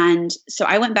 And so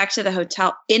I went back to the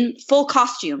hotel in full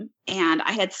costume, and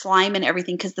I had slime and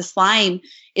everything, because the slime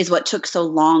is what took so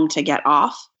long to get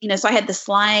off. You know, so I had the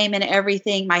slime and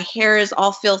everything. My hair is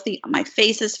all filthy. My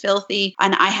face is filthy.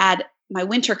 And I had my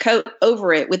winter coat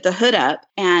over it with the hood up,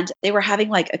 and they were having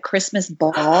like a Christmas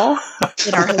ball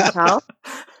in our hotel.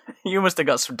 You must have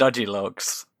got some dodgy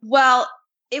looks. Well,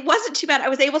 it wasn't too bad. I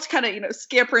was able to kind of, you know,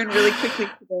 scamper in really quickly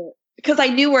because I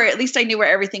knew where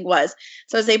everything was.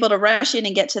 So I was able to rush in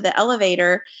and get to the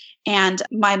elevator. And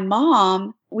my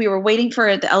mom, we were waiting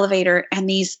for the elevator, and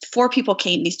these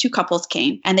two couples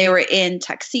came, and they were in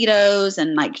tuxedos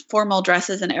and like formal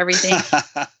dresses and everything.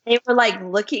 They were like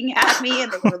looking at me,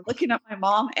 and they were looking at my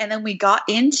mom. And then we got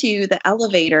into the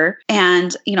elevator,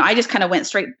 and, you know, I just kind of went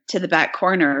straight to the back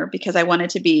corner because I wanted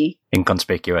to be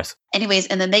inconspicuous. Anyways,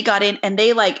 and then they got in, and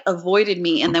they like avoided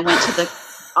me, and then went to the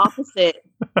opposite.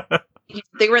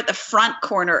 They were at the front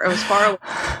corner, or as far away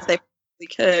as they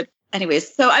could.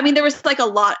 Anyways, so I mean, there was like a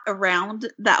lot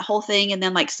around that whole thing, and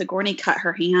then like Sigourney cut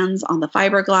her hands on the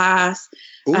fiberglass.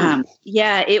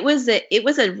 Yeah, it was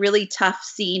a really tough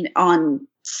scene on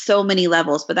so many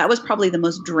levels, but that was probably the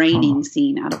most draining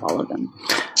scene out of all of them.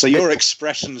 So your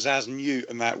expressions as Newt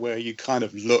and that, where you kind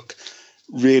of look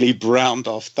really browned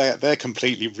off, they're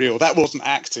completely real. That wasn't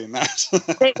acting.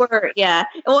 They were, yeah.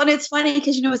 Well, and it's funny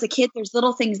because, you know, as a kid, there's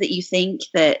little things that you think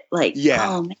that like,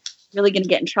 oh man, really going to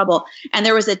get in trouble. And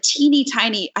there was a teeny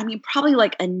tiny, I mean, probably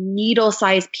like a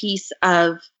needle-sized piece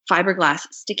of fiberglass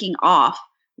sticking off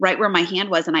right where my hand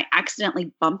was, and I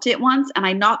accidentally bumped it once, and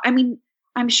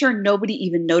I'm sure nobody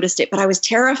even noticed it, but I was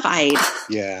terrified.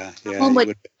 Yeah. Someone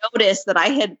would notice that I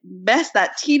had messed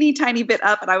that teeny tiny bit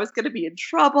up, and I was going to be in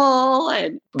trouble.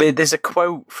 But there's a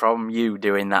quote from you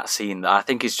doing that scene that I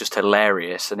think is just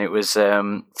hilarious, and it was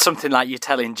something like you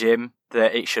telling Jim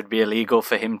that it should be illegal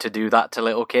for him to do that to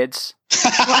little kids.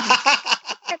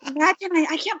 Imagine,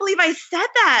 I can't believe I said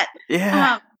that.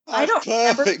 Yeah. I don't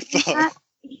remember that.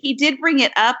 He did bring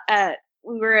it up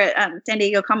we were at San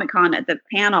Diego Comic-Con at the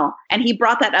panel, and he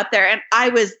brought that up there, and I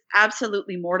was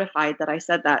absolutely mortified that I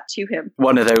said that to him.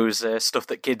 One of those stuff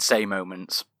that kids say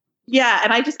moments. Yeah,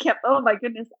 and I just kept, oh my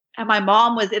goodness. And my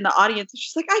mom was in the audience, and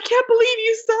she's like, I can't believe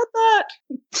you said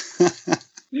that.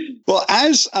 Well,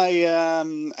 as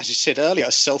you said earlier,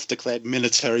 a self-declared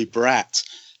military brat,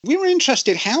 we were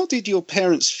interested, how did your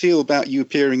parents feel about you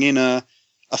appearing in a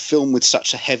film with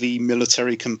such a heavy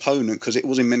military component? Because it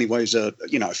was in many ways a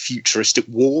futuristic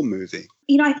war movie.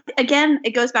 You know, again,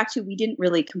 it goes back to, we didn't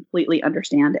really completely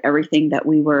understand everything that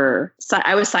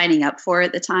I was signing up for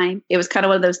at the time. It was kind of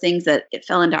one of those things that it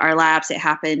fell into our laps. It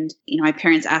happened. You know, my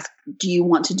parents asked, do you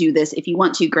want to do this? If you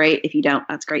want to, great. If you don't,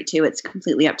 that's great too. It's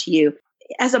completely up to you.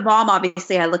 As a mom,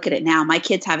 obviously, I look at it now. My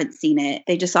kids haven't seen it.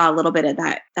 They just saw a little bit of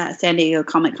that San Diego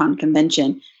Comic-Con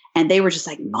convention. And they were just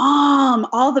like, Mom,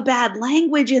 all the bad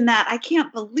language in that. I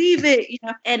can't believe it. You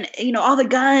know, and, you know, all the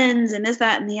guns and this,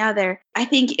 that, and the other. I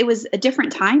think it was a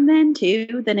different time then,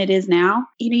 too, than it is now.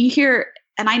 You know, you hear,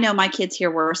 and I know my kids hear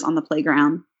worse on the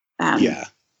playground. You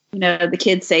know, the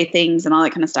kids say things and all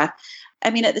that kind of stuff. I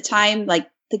mean, at the time, like,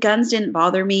 the guns didn't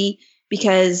bother me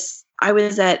because I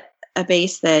was at a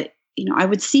base that, you know, I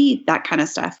would see that kind of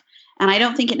stuff. And I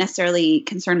don't think it necessarily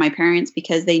concerned my parents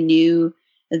because they knew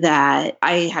that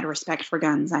I had respect for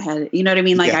guns. I had, you know what I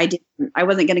mean? Like I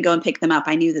wasn't going to go and pick them up.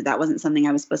 I knew that that wasn't something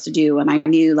I was supposed to do. And I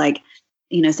knew like,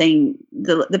 you know, saying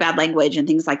the bad language and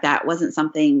things like that wasn't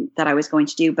something that I was going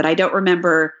to do. But I don't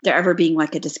remember there ever being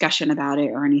like a discussion about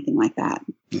it or anything like that.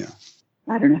 Yeah.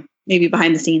 I don't know. Maybe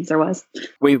behind the scenes there was.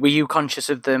 Were you conscious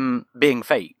of them being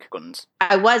fake guns?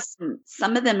 I was.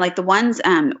 Some of them, like the ones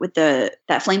with that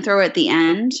flamethrower at the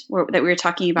end that we were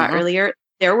talking about earlier,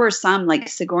 there were some, like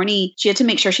Sigourney, she had to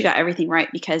make sure she got everything right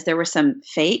because there were some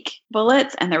fake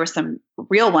bullets and there were some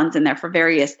real ones in there for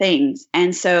various things.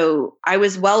 And so I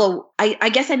was I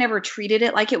guess I never treated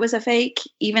it like it was a fake,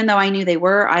 even though I knew they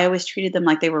were. I always treated them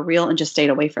like they were real and just stayed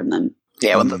away from them.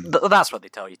 Yeah, well, that's what they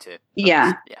tell you to.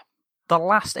 Yeah. The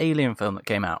last Alien film that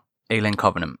came out, Alien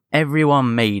Covenant,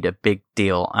 everyone made a big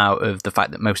deal out of the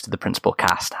fact that most of the principal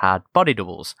cast had body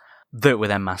doubles that were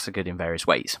then massacred in various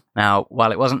ways. Now,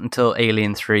 while it wasn't until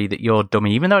Alien 3 that your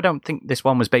dummy, even though I don't think this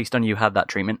one was based on you, had that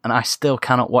treatment, and I still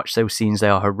cannot watch those scenes, they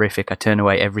are horrific. I turn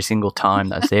away every single time.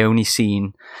 That's the only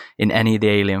scene in any of the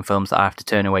Alien films that I have to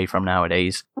turn away from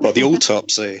nowadays. Well, the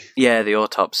autopsy. Yeah, the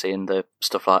autopsy and the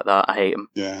stuff like that. I hate them.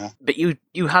 Yeah. But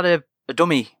you had a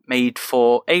dummy made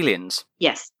for Aliens.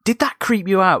 Yes. Did that creep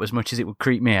you out as much as it would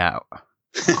creep me out?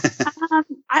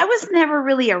 I was never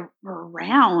really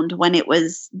around when it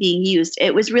was being used.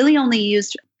 It was really only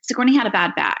used. Sigourney had a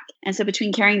bad back. And so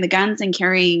between carrying the guns and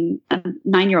carrying a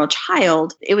 9-year-old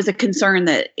child, it was a concern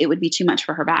that it would be too much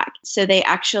for her back. So they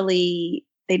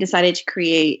decided to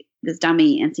create this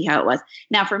dummy and see how it was.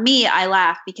 Now, for me, I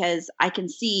laugh because I can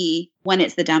see when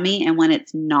it's the dummy and when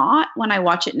it's not. When I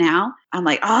watch it now, I'm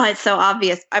like, oh, it's so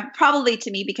obvious. Probably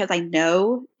to me because I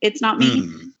know it's not me.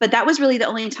 But that was really the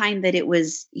only time that it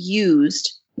was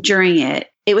used during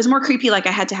it. It was more creepy, like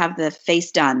I had to have the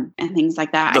face done and things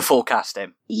like that. The full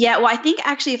casting. Yeah, well, I think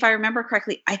actually, if I remember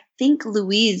correctly, I think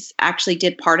Louise actually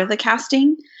did part of the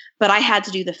casting, but I had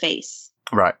to do the face.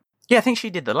 Right. Yeah, I think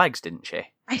she did the legs, didn't she?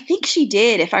 I think she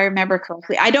did, if I remember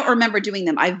correctly. I don't remember doing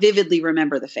them. I vividly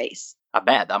remember the face. I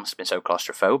bet that must have been so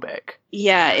claustrophobic.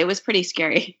 Yeah, it was pretty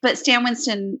scary. But Stan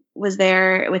Winston was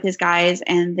there with his guys,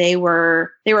 and they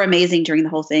were amazing during the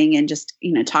whole thing, and just,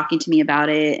 you know, talking to me about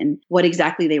it and what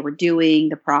exactly they were doing,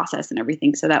 the process and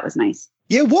everything. So that was nice.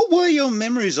 Yeah, what were your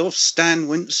memories of Stan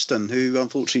Winston, who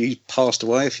unfortunately passed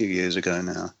away a few years ago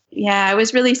now? Yeah, I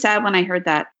was really sad when I heard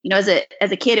that. You know, as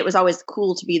a kid, it was always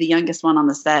cool to be the youngest one on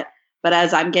the set. But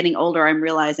as I'm getting older, I'm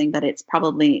realizing that it's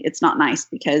not nice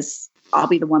because I'll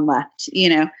be the one left, you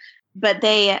know. But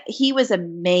he was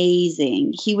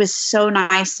amazing. He was so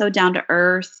nice, so down to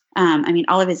earth. I mean,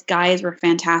 all of his guys were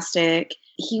fantastic.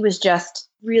 He was just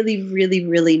really, really,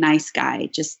 really nice guy.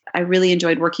 I really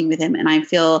enjoyed working with him, and I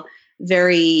feel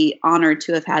very honored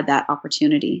to have had that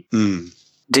opportunity.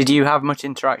 Did you have much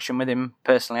interaction with him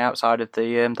personally outside of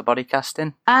the body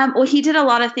casting? Well, he did a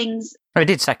lot of things. Oh, he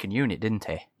did second unit, didn't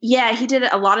he? Yeah, he did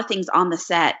a lot of things on the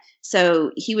set.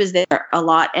 So he was there a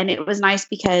lot. And it was nice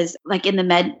because, like, in the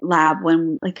med lab,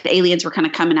 when like the aliens were kind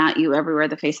of coming at you everywhere,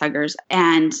 the facehuggers,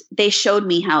 and they showed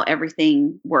me how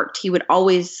everything worked. He would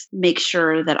always make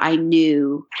sure that I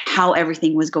knew how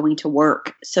everything was going to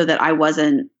work so that I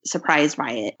wasn't surprised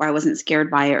by it or I wasn't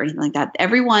scared by it or anything like that.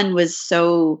 Everyone was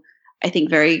so, I think,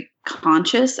 very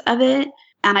conscious of it.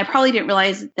 And I probably didn't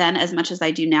realize then as much as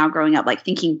I do now growing up, like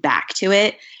thinking back to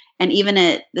it. And even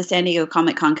at the San Diego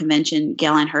Comic-Con convention,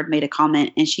 Gail Ann Hurd made a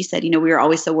comment and she said, you know, we were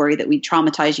always so worried that we'd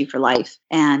traumatize you for life.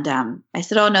 And I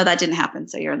said, oh, no, that didn't happen.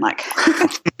 So you're in luck.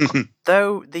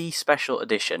 Though the special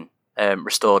edition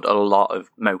restored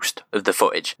most of the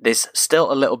footage, there's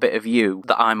still a little bit of you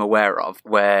that I'm aware of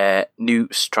where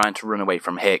Newt's trying to run away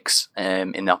from Hicks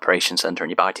in the operation centre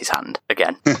and you bite his hand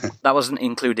again. That wasn't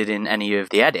included in any of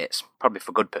the edits, probably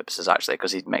for good purposes actually,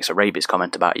 because he makes a rabies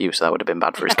comment about you, so that would have been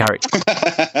bad for his character.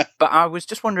 But I was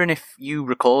just wondering if you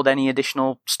recalled any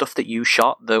additional stuff that you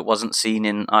shot that wasn't seen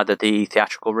in either the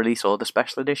theatrical release or the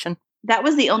special edition? That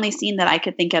was the only scene that I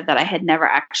could think of that I had never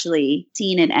actually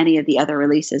seen in any of the other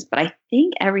releases. But I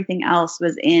think everything else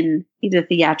was in either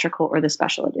theatrical or the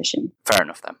special edition. Fair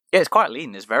enough then. Yeah, it's quite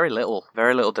lean. There's very little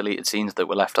deleted scenes that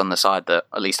were left on the side that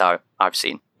at least I've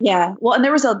seen. Yeah. Well, and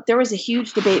there was a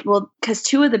huge debate. Well, because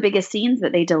two of the biggest scenes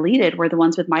that they deleted were the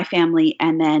ones with my family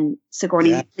and then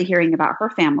Sigourney hearing about her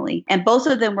family. And both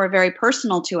of them were very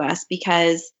personal to us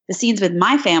because the scenes with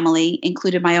my family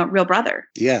included my own real brother.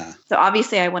 Yeah. So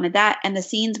obviously I wanted that. And the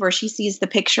scenes where she sees the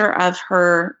picture of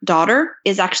her daughter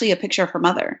is actually a picture of her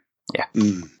mother. Yeah.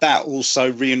 That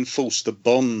also reinforced the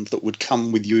bond that would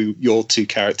come with your two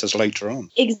characters later on.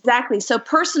 Exactly. So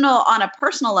personal on a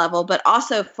personal level, but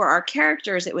also for our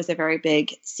characters, it was a very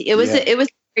big. It was a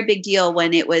very big deal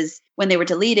when they were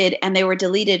deleted, and they were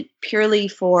deleted purely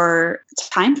for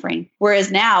time frame.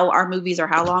 Whereas now our movies are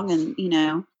how long, and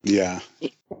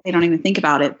they don't even think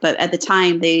about it. But at the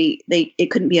time, it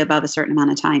couldn't be above a certain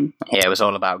amount of time. Yeah, it was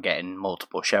all about getting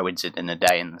multiple showings in a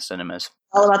day in the cinemas.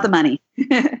 All about the money.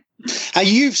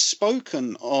 You've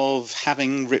spoken of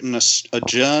having written a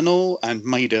journal and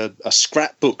made a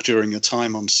scrapbook during your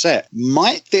time on set.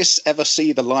 Might this ever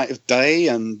see the light of day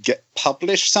and get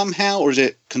published somehow, or is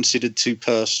it considered too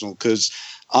personal? Because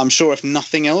I'm sure if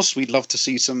nothing else, we'd love to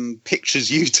see some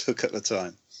pictures you took at the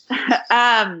time.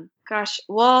 Gosh,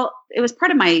 well, it was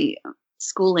part of my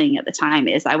schooling at the time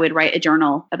is I would write a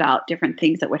journal about different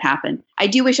things that would happen. I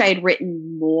do wish I had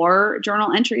written more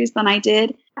journal entries than I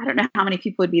did. I don't know how many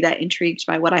people would be that intrigued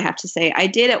by what I have to say. I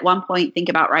did at one point think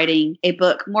about writing a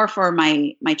book more for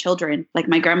my children. Like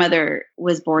my grandmother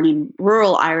was born in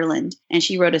rural Ireland, and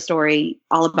she wrote a story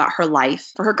all about her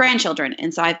life for her grandchildren.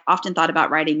 And so I've often thought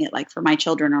about writing it like for my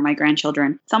children or my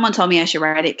grandchildren. Someone told me I should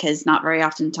write it because not very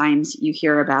oftentimes you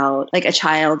hear about like a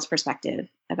child's perspective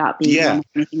about being or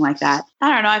anything like that. I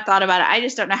don't know. I've thought about it. I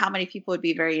just don't know how many people would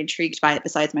be very intrigued by it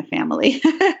besides my family.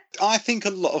 I think a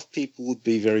lot of people would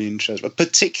be very interested,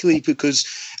 particularly because,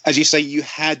 as you say, you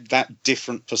had that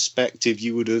different perspective.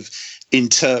 You would have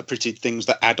interpreted things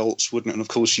that adults wouldn't. And of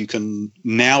course, you can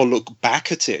now look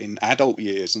back at it in adult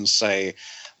years and say,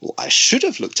 well, I should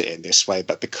have looked at it in this way,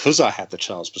 but because I had the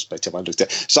child's perspective, I looked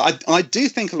at it. So I do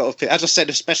think a lot of people, as I said,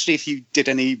 especially if you did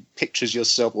any pictures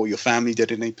yourself or your family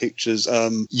did any pictures,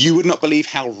 you would not believe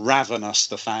how ravenous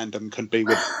the fandom can be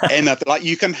with anything. Like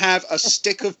you can have a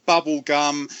stick of bubble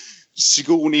gum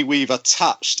Sigourney Weaver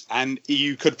touched, and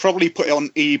you could probably put it on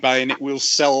eBay and it will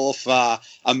sell for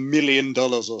 $1 million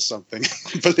or something.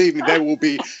 Believe me, there will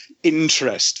be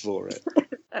interest for it.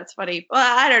 That's funny.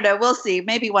 Well, I don't know. We'll see.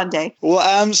 Maybe one day.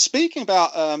 Well, speaking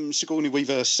about Sigourney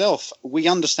Weaver herself, we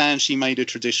understand she made a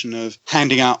tradition of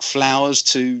handing out flowers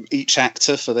to each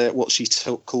actor for what she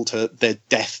called their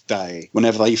death day,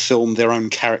 whenever they filmed their own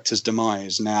character's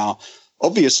demise. Now,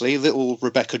 obviously, little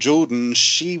Rebecca Jordan,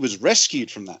 she was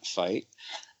rescued from that fate,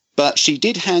 but she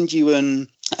did hand you an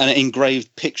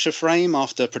engraved picture frame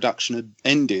after production had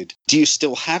ended. Do you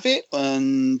still have it?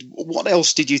 And what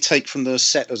else did you take from the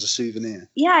set as a souvenir?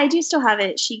 Yeah, I do still have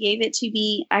it. She gave it to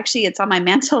me. Actually, it's on my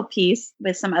mantelpiece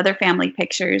with some other family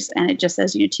pictures. And it just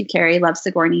says, to Carrie, love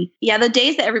Sigourney. Yeah, the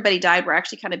days that everybody died were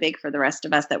actually kind of big for the rest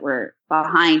of us that were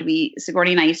behind.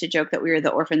 Sigourney and I used to joke that we were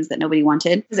the orphans that nobody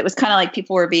wanted. Because it was kind of like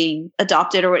people were being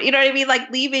adopted or, you know what I mean? Like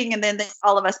leaving and then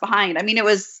all of us behind. I mean, it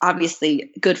was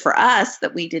obviously good for us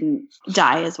that we didn't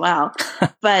die as well.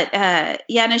 But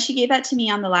she gave that to me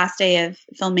on the last day of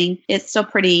filming. It's still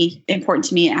pretty important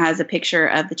to me. It has a picture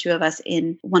of the two of us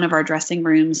in one of our dressing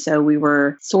rooms. So we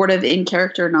were sort of in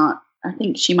character, I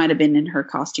think she might have been in her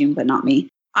costume, but not me.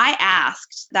 I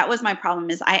asked, that was my problem,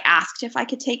 is I asked if I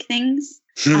could take things.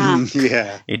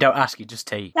 Yeah. You don't ask, you just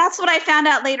take. That's what I found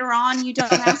out later on. You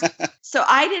don't ask. So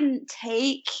I didn't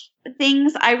take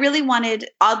things. I really wanted,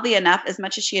 oddly enough, as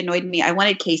much as she annoyed me, I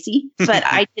wanted Casey, but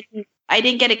I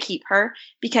didn't get to keep her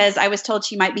because I was told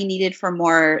she might be needed for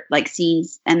more like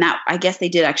scenes. And that, I guess they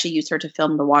did actually use her to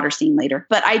film the water scene later.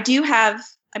 But I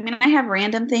have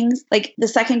random things like the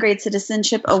second grade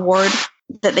citizenship award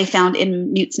that they found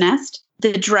in Newt's Nest.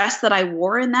 The dress that I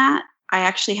wore in that, I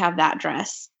actually have that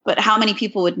dress. But how many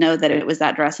people would know that it was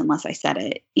that dress unless I said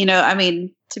it?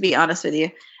 To be honest with you.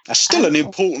 That's still an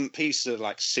important piece of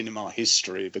like cinema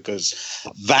history because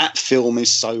that film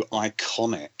is so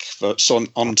iconic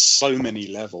on so many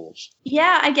levels.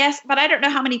 Yeah, I guess, but I don't know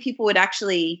how many people would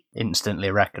actually instantly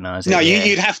recognize it. No,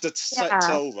 you'd have to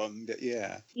tell them. But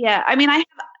yeah. Yeah, I mean, I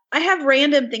have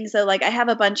random things though. Like I have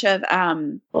a bunch of,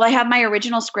 I have my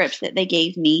original script that they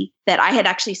gave me that I had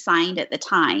actually signed at the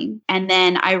time. And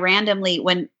then I randomly,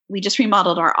 when we just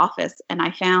remodeled our office, and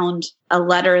I found a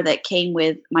letter that came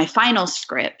with my final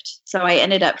script. So I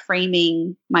ended up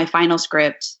framing my final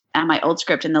script and my old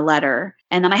script in the letter.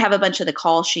 And then I have a bunch of the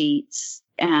call sheets.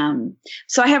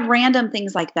 So I have random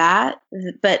things like that,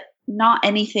 but not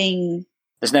anything.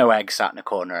 There's no egg sat in a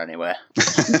corner anywhere.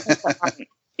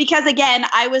 Because again,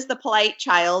 I was the polite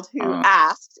child who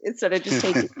asked instead of just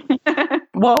taking.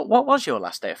 What was your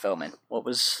last day of filming? What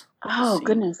was? Oh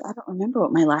goodness, I don't remember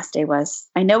what my last day was.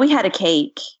 I know we had a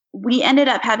cake. We ended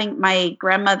up having, my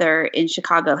grandmother in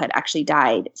Chicago had actually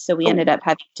died, so we ended up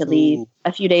having to leave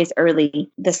a few days early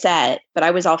the set. But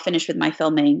I was all finished with my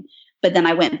filming. But then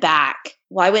I went back.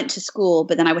 Well, I went to school,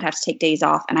 but then I would have to take days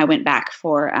off, and I went back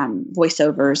for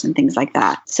voiceovers and things like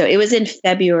that. So it was in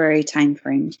February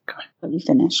timeframe that we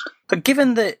finished. But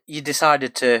given that you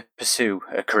decided to pursue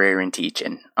a career in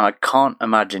teaching, I can't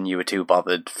imagine you were too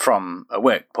bothered from a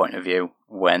work point of view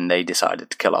when they decided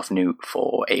to kill off Newt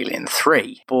for Alien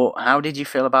 3. But how did you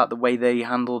feel about the way they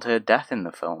handled her death in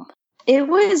the film? It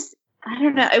was, I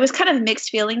don't know, it was kind of mixed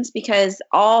feelings because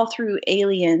all through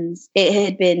Aliens, it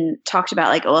had been talked about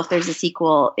like, oh, if there's a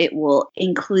sequel, it will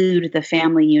include the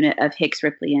family unit of Hicks,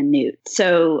 Ripley, and Newt.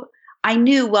 So I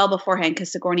knew well beforehand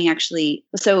because Sigourney actually,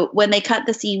 so when they cut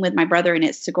the scene with my brother in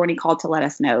it, Sigourney called to let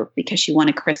us know because she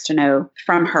wanted Chris to know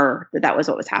from her that that was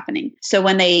what was happening. So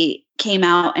when they came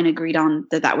out and agreed on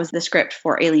that was the script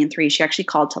for Alien 3, she actually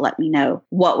called to let me know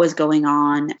what was going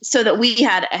on so that we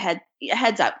had a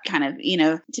heads up kind of,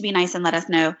 to be nice and let us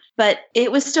know. But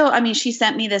it was still, I mean, she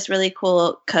sent me this really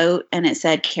cool coat and it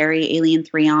said Carrie Alien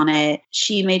 3 on it.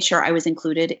 She made sure I was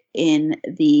included in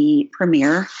the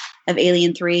premiere of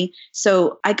Alien 3.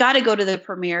 So I got to go to the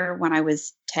premiere when I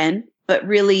was 10, but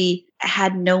really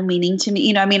had no meaning to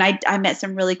me. I met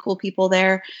some really cool people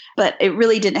there, but it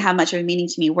really didn't have much of a meaning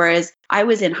to me. Whereas I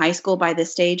was in high school by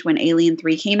this stage when Alien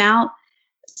 3 came out.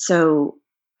 So,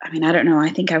 I don't know. I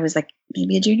think I was like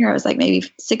maybe a junior. I was like maybe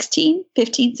 15,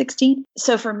 16.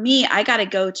 So for me, I got to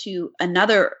go to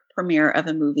another premiere of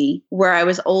a movie where I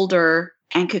was older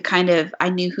and could I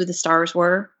knew who the stars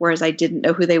were, whereas I didn't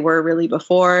know who they were really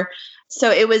before. So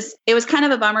it was kind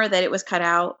of a bummer that it was cut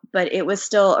out, but it was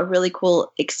still a really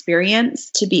cool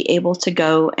experience to be able to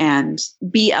go and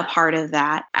be a part of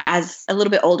that as a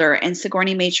little bit older. And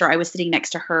Sigourney made sure I was sitting next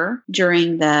to her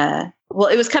during it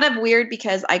was kind of weird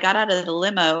because I got out of the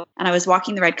limo and I was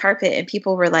walking the red carpet and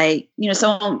people were like,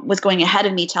 someone was going ahead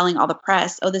of me telling all the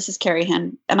press, oh, this is Carrie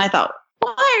Henn. And I thought,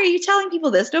 why are you telling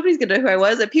people this? Nobody's going to know who I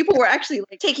was. And people were actually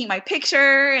like taking my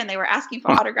picture and they were asking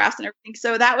for autographs and everything.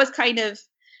 So that was kind of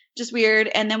just weird.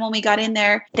 And then when we got in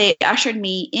there, they ushered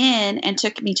me in and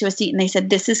took me to a seat and they said,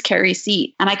 this is Carrie's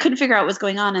seat. And I couldn't figure out what was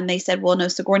going on. And they said, well, no,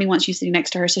 Sigourney wants you sitting next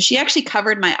to her. So she actually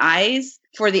covered my eyes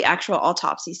for the actual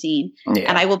autopsy scene. Yeah.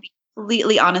 And I will be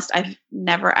completely honest, I've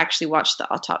never actually watched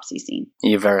the autopsy scene.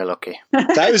 You're very lucky.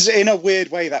 That was, in a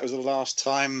weird way, that was the last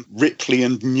time Ripley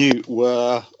and Newt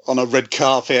were on a red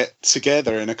carpet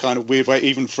together in a kind of weird way,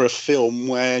 even for a film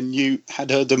where Newt had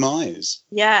her demise.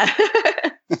 Yeah.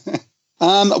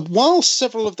 While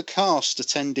several of the cast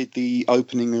attended the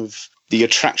opening of the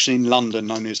attraction in London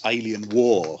known as Alien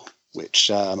War, which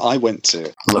I went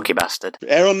to. Lucky bastard.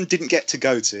 Aaron didn't get to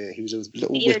go to it. He was a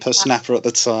little whippersnapper at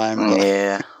the time.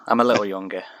 Yeah, I'm a little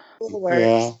younger.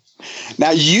 Yeah.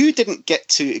 Now, you didn't get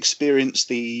to experience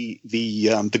the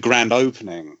grand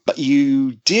opening, but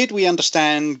you did, we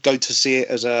understand, go to see it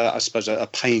as a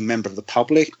paying member of the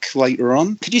public later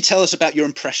on. Could you tell us about your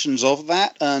impressions of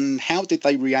that, and how did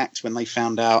they react when they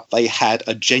found out they had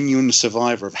a genuine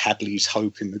survivor of Hadley's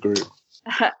Hope in the group?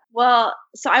 Well,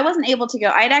 so I wasn't able to go.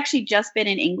 I'd actually just been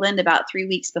in England about 3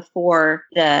 weeks before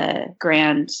the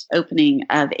grand opening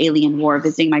of Alien War,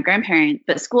 visiting my grandparents,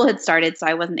 but school had started, so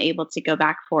I wasn't able to go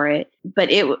back for it. But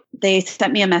they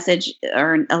sent me a message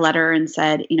or a letter and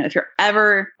said, if you're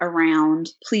ever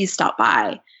around, please stop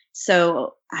by.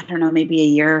 So I don't know, maybe a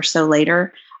year or so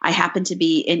later, I happened to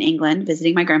be in England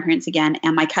visiting my grandparents again,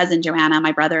 and my cousin Joanna,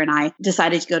 my brother, and I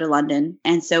decided to go to London.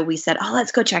 And so we said, oh,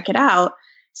 let's go check it out.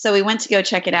 So we went to go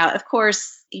check it out. Of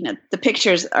course, the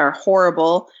pictures are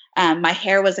horrible. My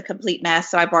hair was a complete mess.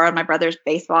 So I borrowed my brother's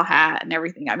baseball hat and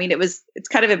everything. It's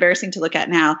kind of embarrassing to look at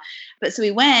now. But so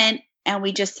we went and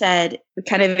we kind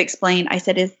of explained, I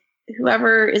said, is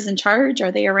whoever is in charge,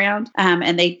 are they around?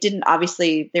 And they didn't,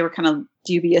 obviously, they were kind of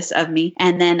dubious of me.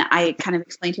 And then I kind of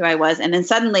explained who I was. And then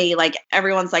suddenly, like,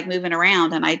 everyone's like moving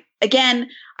around. And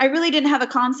I really didn't have a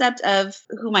concept of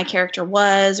who my character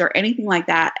was or anything like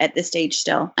that at this stage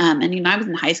still. And I was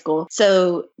in high school.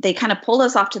 So they kind of pulled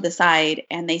us off to the side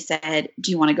and they said, do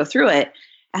you want to go through it?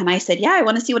 And I said, yeah, I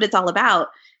want to see what it's all about.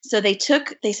 So they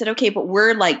said, okay, but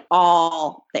we're like,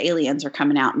 all the aliens are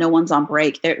coming out. No one's on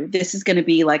break. This is going to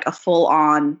be like a full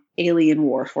on alien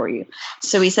war for you.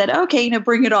 So we said, okay,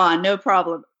 bring it on. No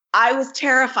problem. I was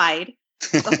terrified.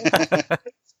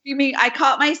 Screaming. I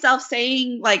caught myself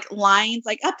saying like lines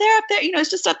like up there, it's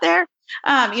just up there.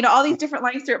 All these different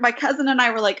lines through it. My cousin and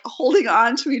I were like holding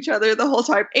on to each other the whole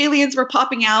time. Aliens were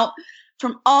popping out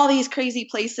from all these crazy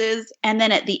places. And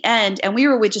then at the end, and we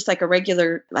were with just like a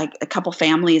regular, like a couple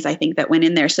families, I think, that went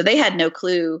in there. So they had no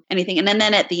clue anything. And then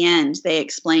at the end, they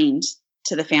explained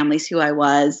to the families who I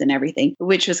was and everything,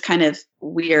 which was kind of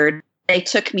weird. They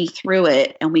took me through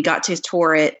it and we got to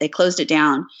tour it. They closed it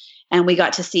down. and we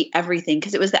got to see everything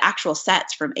because it was the actual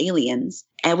sets from Aliens,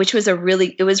 and which was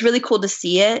it was really cool to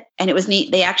see it, and it was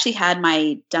neat. They actually had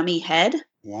my dummy head.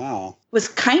 Wow. It was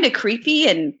kind of creepy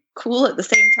and cool at the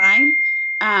same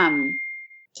time.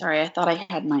 Sorry, I thought I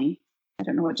had my. I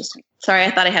don't know what just. Sorry,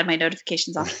 I thought I had my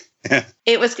notifications on.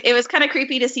 It was kind of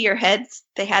creepy to see your heads.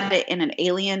 They had it in an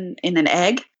alien in an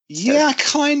egg. Yeah, I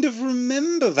kind of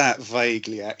remember that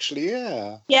vaguely, actually.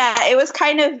 Yeah. Yeah,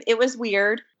 it was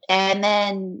weird. And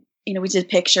then, we did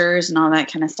pictures and all that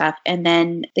kind of stuff. And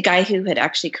then the guy who had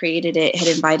actually created it had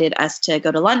invited us to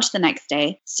go to lunch the next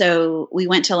day. So we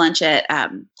went to lunch at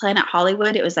Planet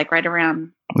Hollywood. It was like right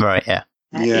around. Right, yeah.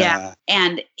 Yeah.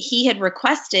 And he had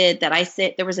requested that I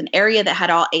sit, there was an area that had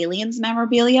all Aliens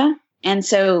memorabilia. And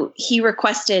so he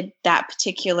requested that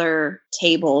particular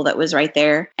table that was right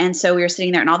there. And so we were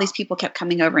sitting there and all these people kept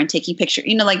coming over and taking pictures.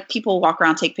 Like people walk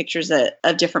around, take pictures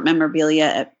of different memorabilia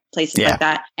at places like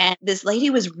that. And this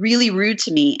lady was really rude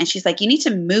to me. And she's like, you need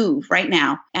to move right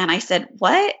now. And I said,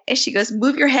 what? And she goes,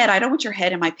 move your head. I don't want your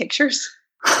head in my pictures.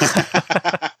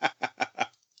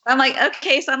 I'm like,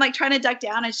 okay. So I'm like trying to duck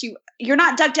down and you're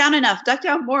not ducked down enough, duck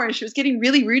down more. And she was getting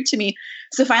really rude to me.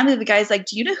 So finally the guy's like,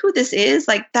 do you know who this is?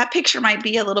 Like that picture might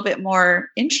be a little bit more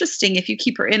interesting if you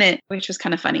keep her in it, which was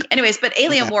kind of funny. Anyways, but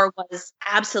Alien War was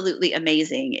absolutely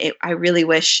amazing. I really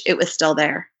wish it was still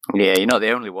there. Yeah, you're not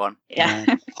the only one.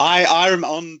 Yeah.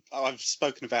 I've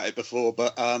spoken about it before,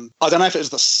 but I don't know if it was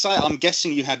the same. I'm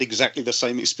guessing you had exactly the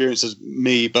same experience as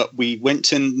me, but we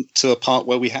went into a part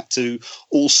where we had to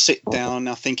all sit down,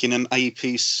 I think in an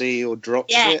APC or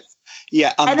drop ship.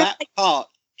 Yeah, and that part,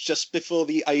 just before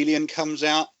the alien comes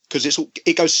out, because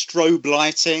it goes strobe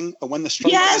lighting, and when the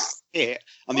strobe lights hit,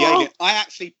 and the alien, I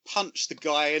actually punched the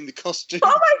guy in the costume.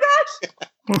 Oh my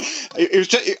gosh! It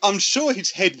was I'm sure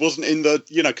his head wasn't in the,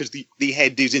 because the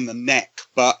head is in the neck,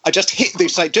 but I just hit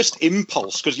this, just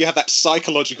impulse, because you have that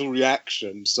psychological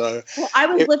reaction. So I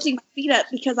was lifting my feet up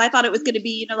because I thought it was going to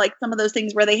be, like some of those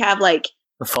things where they have like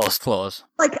the forced floors,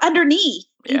 like underneath.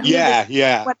 Yeah.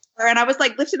 Whatever. And I was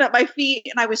like lifting up my feet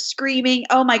and I was screaming.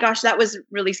 Oh my gosh, that was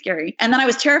really scary. And then I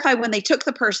was terrified when they took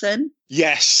the person.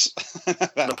 Yes. I'm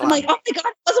like, oh my God,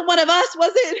 it wasn't one of us,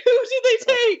 was it? Who did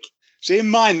they take? See, in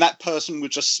mine, that person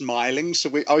was just smiling.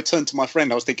 So I turned to my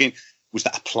friend. I was thinking, was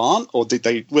that a plant, or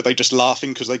were they just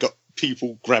laughing because they got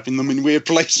people grabbing them in weird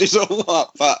places or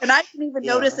what? And I didn't even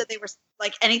notice that they were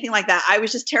like anything like that. I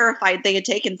was just terrified they had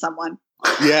taken someone.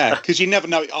 Yeah, because you never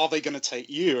know. Are they going to take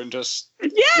you and just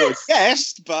you're a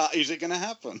guest? But is it going to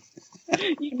happen?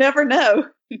 You never know.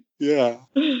 Yeah.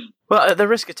 Well, at the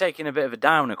risk of taking a bit of a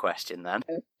downer question, then.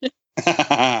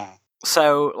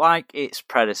 So, like its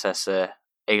predecessor,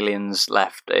 Aliens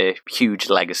left a huge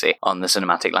legacy on the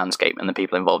cinematic landscape and the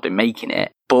people involved in making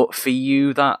it. But for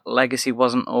you, that legacy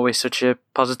wasn't always such a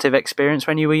positive experience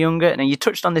when you were younger. Now, you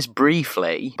touched on this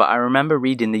briefly, but I remember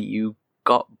reading that you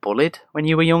got bullied when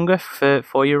you were younger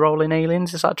for your role in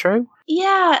Aliens. Is that true?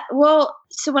 Yeah. Well,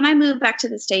 so when I moved back to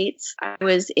the States, I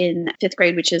was in 5th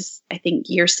grade, which is, I think,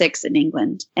 year 6 in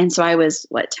England. And so I was,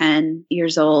 10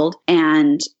 years old.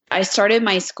 And I started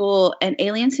my school and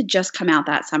Aliens had just come out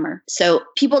that summer. So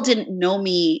people didn't know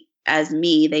me as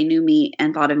me. They knew me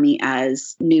and thought of me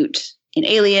as Newt in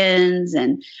Aliens.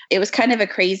 And it was kind of a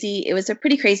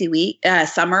pretty crazy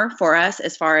summer for us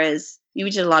as far as, we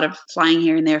did a lot of flying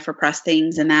here and there for press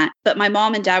things and that. But my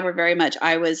mom and dad were very much,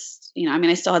 I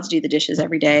still had to do the dishes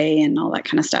every day and all that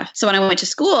kind of stuff. So when I went to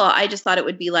school, I just thought it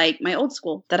would be like my old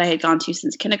school that I had gone to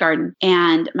since kindergarten.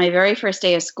 And my very first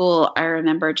day of school, I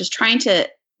remember just trying to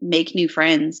make new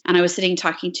friends. And I was sitting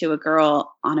talking to a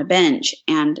girl on a bench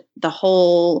and the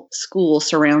whole school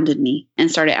surrounded me and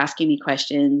started asking me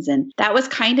questions. And that was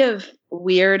kind of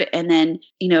weird. And then,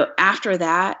 after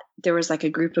that, there was like a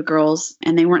group of girls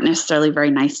and they weren't necessarily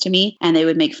very nice to me. And they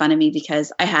would make fun of me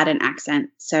because I had an accent.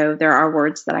 So there are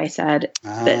words that I said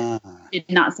that did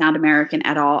not sound American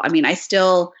at all. I mean, I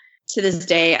still, to this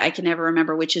day, I can never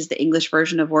remember which is the English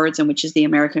version of words and which is the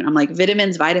American. I'm like,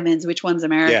 vitamins, which one's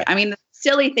American? Yeah. I mean,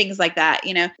 silly things like that,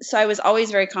 So I was always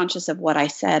very conscious of what I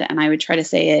said and I would try to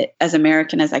say it as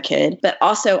American as I could. But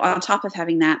also on top of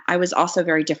having that, I was also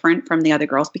very different from the other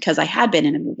girls because I had been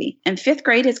in a movie. And 5th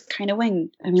grade is kind of when,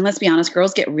 let's be honest,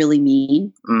 girls get really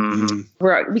mean.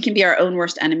 Mm-hmm. We can be our own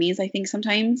worst enemies, I think,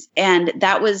 sometimes. And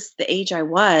that was the age I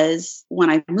was when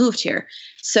I moved here.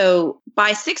 So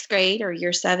by 6th grade or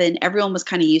year 7, everyone was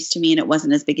kind of used to me and it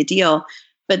wasn't as big a deal.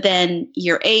 But then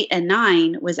year 8 and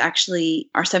 9 was actually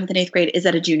our 7th and 8th grade is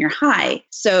at a junior high.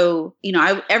 So,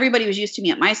 everybody was used to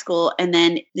me at my school. And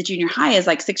then the junior high is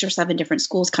like 6 or 7 different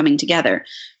schools coming together.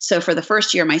 So for the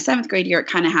first year, my 7th grade year, it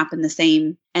kind of happened the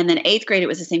same. And then 8th grade, it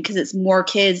was the same because it's more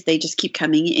kids. They just keep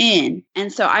coming in.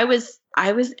 And so I was,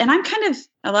 and I'm kind of,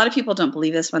 a lot of people don't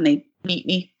believe this when they meet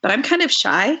me, but I'm kind of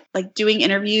shy. Like doing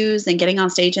interviews and getting on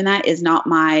stage and that is not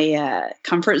my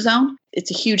comfort zone.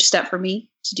 It's a huge step for me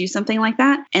to do something like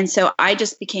that. And so I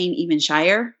just became even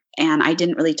shyer and I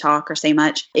didn't really talk or say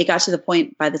much. It got to the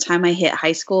point by the time I hit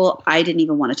high school, I didn't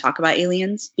even want to talk about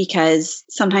aliens because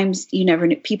sometimes you never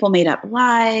knew. People made up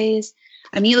lies.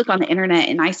 I mean, you look on the internet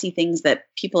and I see things that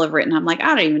people have written. I'm like,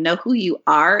 I don't even know who you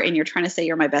are. And you're trying to say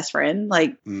you're my best friend.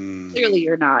 Like, clearly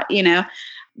you're not,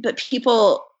 But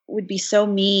people would be so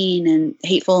mean and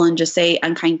hateful and just say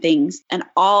unkind things. And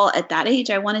all at that age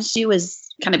I wanted to do was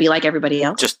kind of be like everybody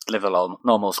else. Just live a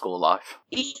normal school life.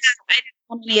 Yeah, I didn't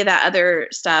want any of that other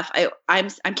stuff. I'm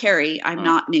Carrie. I'm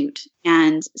not Newt.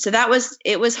 And so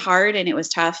it was hard and it was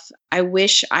tough. I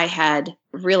wish I had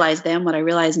realized then. What I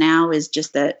realize now is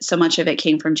just that so much of it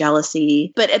came from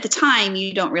jealousy. But at the time,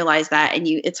 you don't realize that, and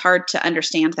it's hard to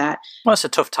understand that. Well, it's a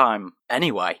tough time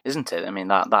anyway, isn't it? I mean,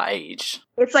 that age.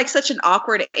 It's like such an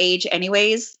awkward age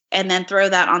anyways, and then throw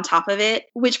that on top of it,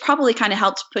 which probably kind of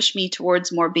helped push me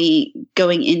towards more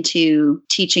going into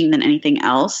teaching than anything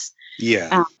else.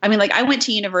 Yeah. I mean, like I went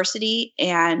to university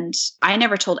and I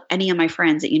never told any of my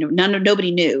friends that, nobody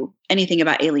knew anything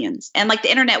about aliens. And like the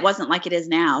internet wasn't like it is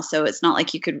now. So it's not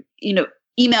like you could,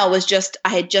 email was just, I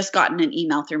had just gotten an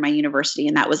email through my university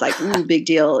and that was like, ooh, big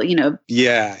deal,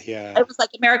 Yeah. It was like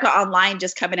America Online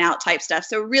just coming out type stuff.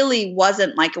 So it really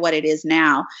wasn't like what it is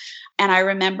now. And I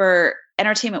remember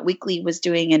Entertainment Weekly was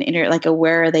doing like a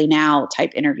Where Are They Now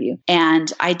type interview.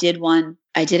 And I did one.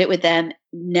 I did it with them,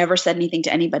 never said anything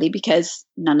to anybody because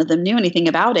none of them knew anything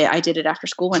about it. I did it after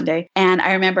school one day. And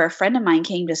I remember a friend of mine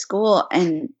came to school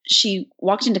and she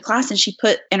walked into class and she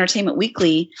put Entertainment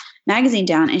Weekly magazine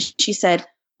down and she said,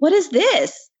 "What is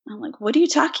this?" I'm like, "What are you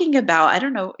talking about?" I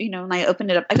don't know. And I opened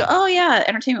it up. I go, "Oh yeah,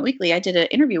 Entertainment Weekly. I did an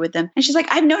interview with them." And she's like,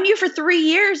 "I've known you for 3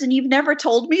 years and you've never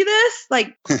told me this?"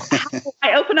 Like,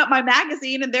 I open up my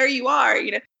magazine and there you are,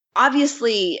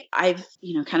 Obviously, I've,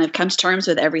 kind of come to terms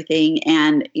with everything.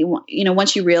 And,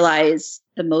 once you realize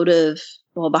the motive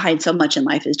behind so much in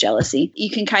life is jealousy, you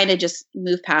can kind of just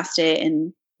move past it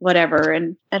and whatever.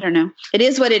 And I don't know. It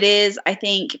is what it is. I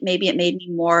think maybe it made me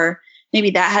maybe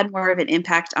that had more of an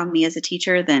impact on me as a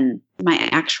teacher than my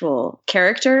actual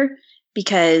character.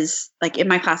 Because like in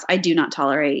my class, I do not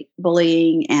tolerate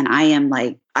bullying. And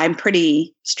I'm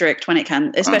pretty strict when it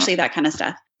comes, especially that kind of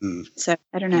stuff. So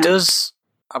I don't know.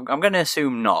 I'm going to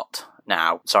assume not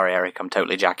now. Sorry, Eric, I'm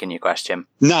totally jacking your question.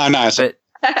 No. But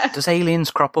does aliens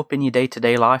crop up in your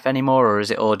day-to-day life anymore, or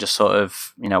is it all just sort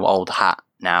of, old hat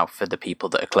now for the people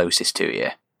that are closest to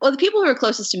you? Well, the people who are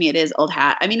closest to me, it is old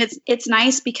hat. I mean, it's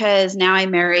nice because now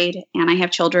I'm married and I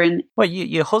have children. Well,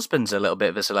 your husband's a little bit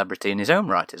of a celebrity in his own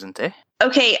right, isn't he?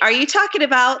 Okay, are you talking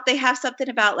about, they have something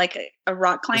about like a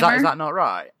rock climber? Is that not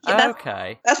right? Yeah,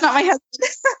 okay. That's not my husband.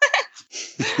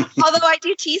 Although I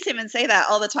do tease him and say that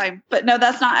all the time. But no,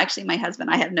 that's not actually my husband.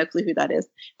 I have no clue who that is.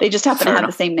 They just happen to have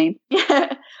the same name.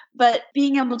 But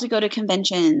being able to go to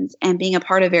conventions and being a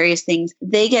part of various things,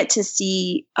 they get to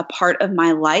see a part of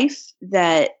my life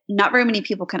that not very many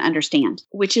people can understand,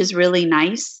 which is really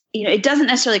nice. It doesn't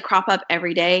necessarily crop up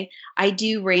every day. I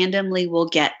do randomly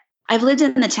I've lived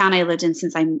in the town I lived in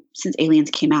since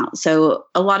Aliens came out. So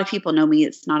a lot of people know me.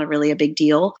 It's not really a big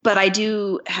deal. But I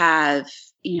do have,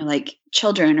 like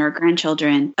children or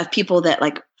grandchildren of people that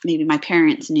like maybe my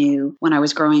parents knew when I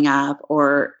was growing up,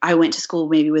 or I went to school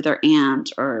maybe with their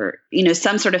aunt or,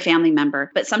 some sort of family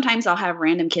member. But sometimes I'll have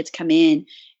random kids come in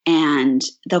and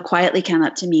they'll quietly come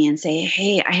up to me and say,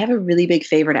 "Hey, I have a really big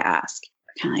favor to ask."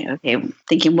 Kind of like, okay, I'm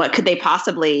thinking, what could they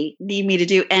possibly need me to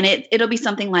do? And it'll be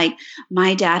something like,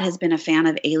 "My dad has been a fan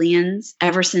of Aliens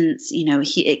ever since,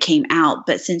 it came out.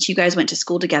 But since you guys went to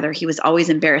school together, he was always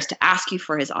embarrassed to ask you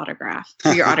for your autograph.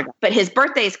 But his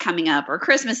birthday is coming up or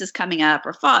Christmas is coming up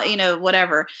or fall,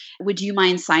 whatever. Would you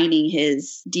mind signing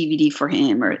his DVD for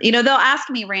him?" Or, they'll ask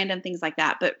me random things like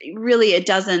that. But really, it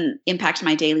doesn't impact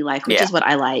my daily life, which is what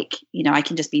I like. I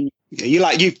can just be me.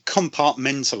 Yeah, you've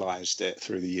compartmentalized it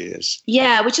through the years.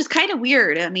 Yeah, which is kind of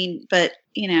weird. I mean, but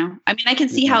I can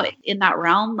see how in that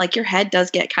realm, like your head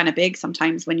does get kind of big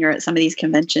sometimes when you're at some of these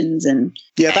conventions. And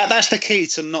that's the key,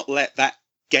 to not let that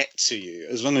get to you.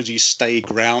 As long as you stay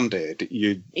grounded,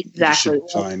 you should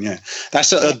be fine. Yeah,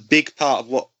 that's a big part of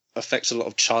what affects a lot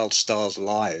of child stars'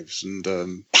 lives,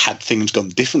 and had things gone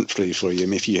differently for you, I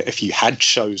mean, if you had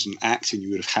chosen acting,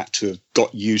 you would have had to have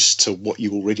got used to what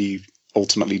you already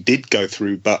ultimately did go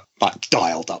through, but like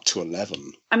dialed up to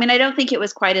 11. I mean, I don't think it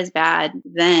was quite as bad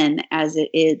then as it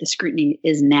is. The scrutiny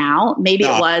is now. Maybe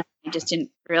it was. I just didn't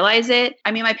realize it.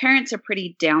 I mean, my parents are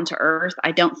pretty down to earth.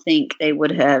 I don't think they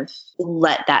would have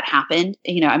let that happen.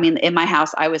 You know, I mean, in my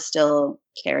house, I was still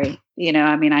Carrie. You know,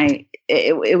 I mean,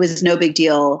 it was no big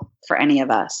deal for any of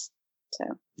us. So.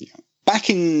 Yeah. Back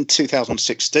in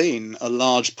 2016, a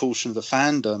large portion of the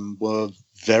fandom were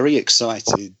very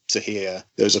excited to hear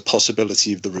there was a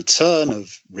possibility of the return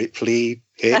of Ripley,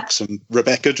 Hicks, and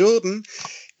Rebecca Jordan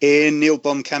in Neil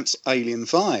Blomkamp's Alien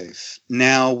 5.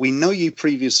 Now, we know you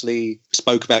previously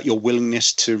spoke about your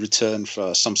willingness to return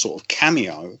for some sort of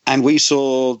cameo, and we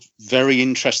saw, very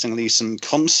interestingly, some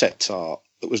concept art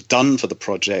that was done for the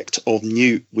project of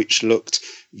Newt, which looked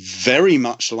very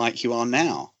much like you are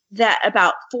now. That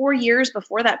about 4 years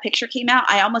before that picture came out,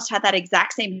 I almost had that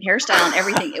exact same hairstyle and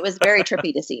everything. It was very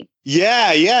trippy to see.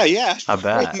 Yeah. I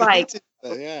bet. Like,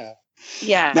 yeah.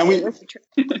 Yeah.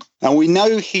 Now, we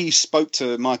know he spoke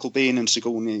to Michael Biehn and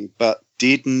Sigourney, but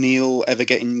did Neil ever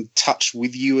get in touch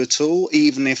with you at all,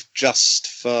 even if just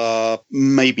for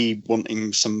maybe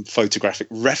wanting some photographic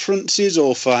references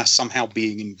or for somehow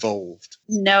being involved?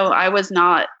 No, I was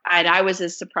not. I was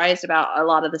as surprised about a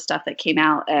lot of the stuff that came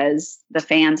out as the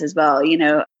fans as well. You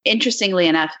know, interestingly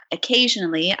enough,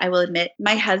 occasionally, I will admit,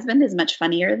 my husband is much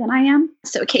funnier than I am.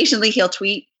 So occasionally he'll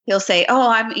tweet. He'll say,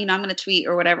 "Oh, I'm going to tweet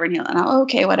or whatever," and I'll,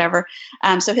 okay, whatever.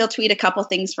 So he'll tweet a couple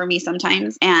things for me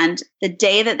sometimes. And the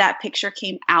day that picture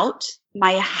came out,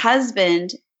 my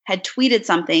husband had tweeted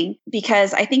something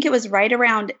because I think it was right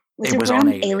around. Was it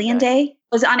around Alien Day?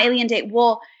 Was it on Alien Day?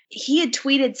 Well, he had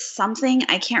tweeted something.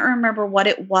 I can't remember what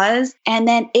it was. And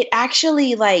then it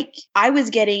actually, like, I was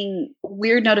getting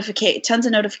weird tons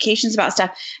of notifications about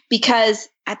stuff because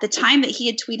at the time that he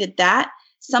had tweeted that,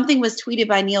 something was tweeted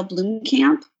by Neil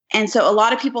Blomkamp. And so a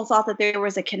lot of people thought that there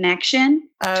was a connection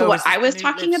to what I was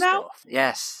talking about. Stuff.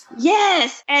 Yes.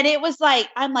 Yes. And it was like,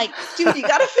 I'm like, dude, you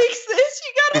got to fix this.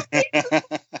 You got to fix this.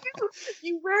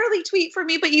 You rarely tweet for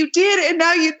me, but you did. And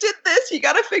now you did this. You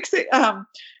got to fix it.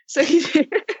 So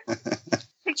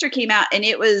picture came out and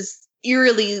it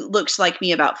eerily looked like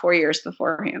me about 4 years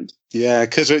beforehand. Yeah,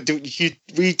 because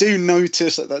we do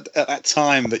notice at that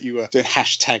time that you were doing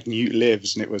hashtag Newt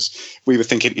Lives, and we were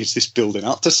thinking, is this building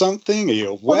up to something? Are you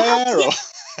aware? Well,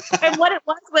 and what it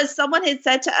was someone had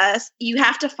said to us, you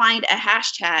have to find a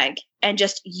hashtag and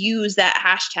just use that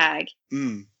hashtag,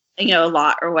 a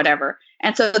lot or whatever.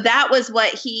 And so that was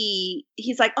what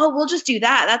he's like, oh, we'll just do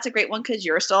that. That's a great one because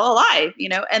you're still alive,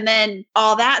 And then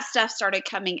all that stuff started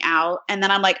coming out. And then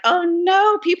I'm like, oh,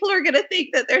 no, people are going to think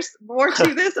that there's more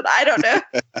to this. And I don't know.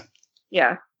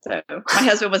 Yeah. So my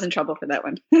husband was in trouble for that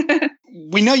one.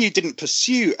 We know you didn't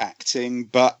pursue acting,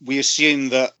 but we assume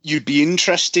that you'd be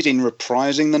interested in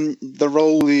reprising the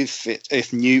role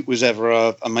if Newt was ever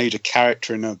a major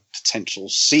character in a potential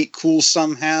sequel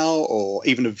somehow, or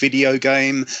even a video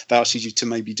game that asks you to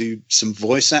maybe do some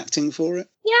voice acting for it.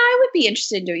 Yeah, I would be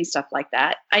interested in doing stuff like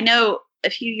that. I know a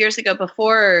few years ago,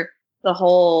 before the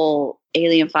whole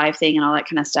Alien 5 thing and all that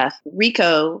kind of stuff,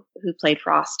 Rico, who played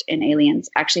Frost in Aliens,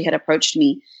 actually had approached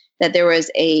me that there was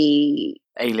a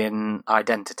Alien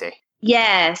Identity.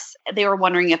 Yes, they were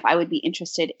wondering if I would be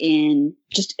interested in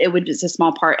it would be a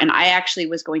small part. And I actually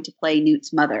was going to play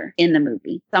Newt's mother in the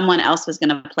movie. Someone else was going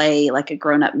to play like a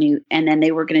grown-up Newt. And then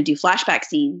they were going to do flashback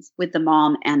scenes with the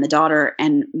mom and the daughter.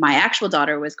 And my actual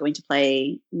daughter was going to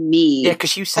play me. Yeah,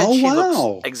 because you said she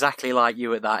looks exactly like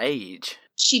you at that age.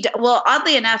 Well,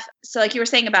 oddly enough, so like you were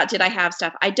saying about did I have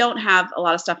stuff? I don't have a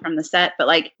lot of stuff from the set, but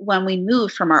like when we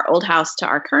moved from our old house to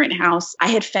our current house, I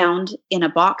had found in a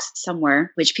box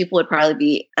somewhere, which people would probably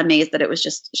be amazed that it was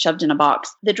just shoved in a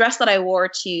box, the dress that I wore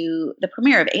to the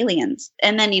premiere of Aliens.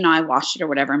 And then, I washed it or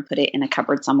whatever and put it in a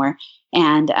cupboard somewhere.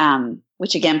 And,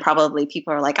 which again, probably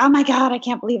people are like, oh my God, I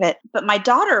can't believe it. But my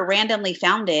daughter randomly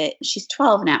found it. She's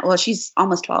 12 now. Well, she's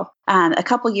almost 12. A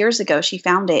couple years ago, she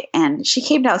found it and she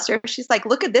came downstairs. She's like,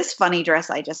 look at this funny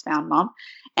dress I just found, Mom.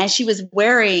 And she was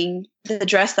wearing the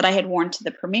dress that I had worn to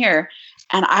the premiere.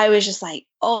 And I was just like,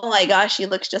 oh my gosh, she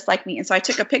looks just like me. And so I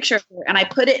took a picture of her and I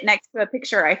put it next to a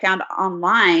picture I found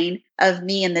online of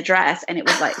me in the dress. And it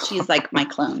was like, she's like my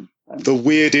clone. The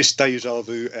weirdest deja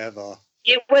vu ever.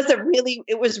 It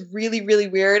was really, really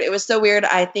weird. It was so weird.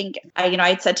 I think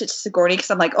I'd sent it to Sigourney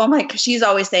because I'm like, oh my, because she's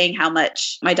always saying how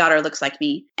much my daughter looks like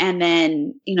me. And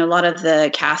then, a lot of the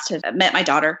cast have met my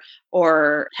daughter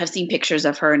or have seen pictures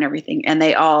of her and everything. And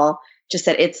they all just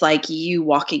said, it's like you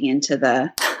walking into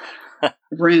the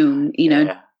room,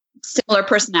 similar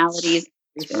personalities,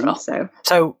 everything.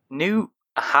 So Newt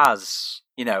has,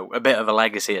 a bit of a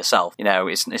legacy itself.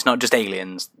 It's not just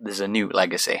Aliens, there's a Newt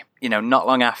legacy. Not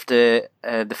long after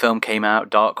the film came out,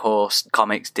 Dark Horse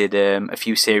Comics did a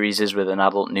few series with an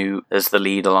adult Newt as the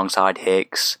lead alongside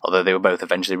Hicks, although they were both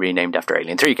eventually renamed after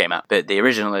Alien 3 came out. But the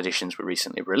original editions were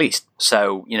recently released.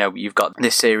 So, you've got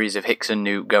this series of Hicks and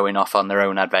Newt going off on their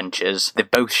own adventures. They've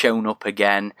both shown up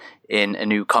again in a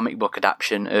new comic book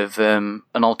adaptation of an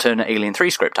alternate Alien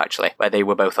 3 script, actually, where they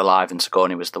were both alive and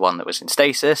Sigourney was the one that was in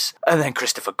stasis. And then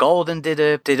Christopher Golden did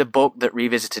a book that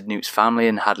revisited Newt's family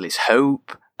and Hadley's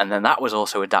Hope. And then that was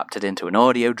also adapted into an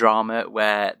audio drama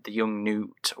where the young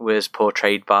Newt was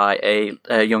portrayed by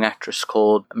a young actress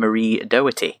called Marie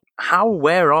Doherty. How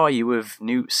aware are you of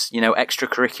Newt's,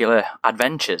 extracurricular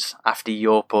adventures after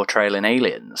your portrayal in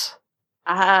Aliens?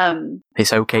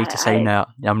 It's okay to say no,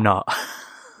 I'm not.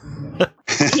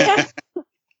 Yeah.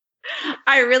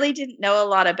 I really didn't know a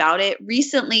lot about it.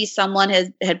 Recently, someone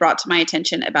had brought to my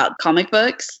attention about comic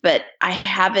books, but I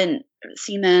haven't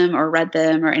seen them or read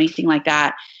them or anything like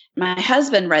that. My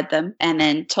husband read them and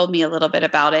then told me a little bit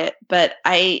about it, but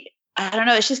I don't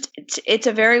know. It's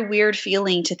a very weird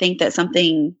feeling to think that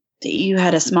something that you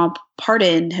had a small part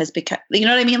in has become, you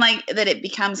know what I mean? Like that it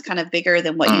becomes kind of bigger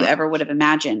than what you ever would have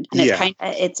imagined. And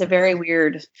it's a very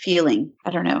weird feeling. I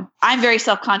don't know. I'm very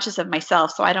self-conscious of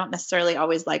myself, so I don't necessarily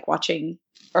always like watching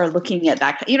or looking at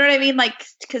that. You know what I mean? Like,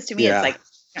 because to me, it's like,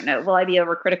 I don't know, will I be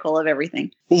overcritical of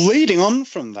everything? Well, leading on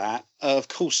from that, of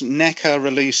course, NECA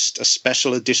released a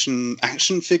special edition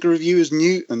action figure of you as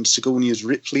Newt and Sigourney as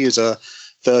Ripley as a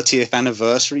 30th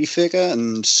anniversary figure,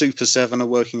 and Super 7 are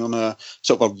working on a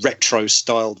sort of a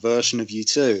retro-styled version of you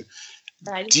too.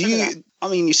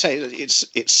 You say that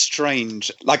it's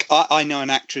strange. Like, I know an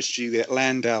actress, Juliet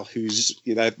Landau, who's,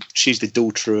 she's the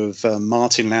daughter of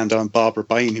Martin Landau and Barbara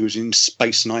Bain, who was in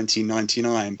Space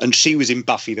 1999. And she was in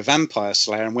Buffy the Vampire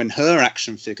Slayer. And when her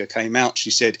action figure came out,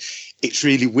 she said, it's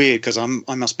really weird because I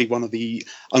must be one of the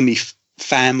only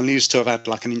families to have had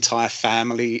like an entire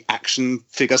family action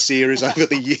figure series over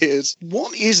the years.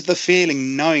 What is the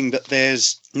feeling knowing that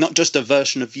there's not just a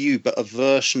version of you, but a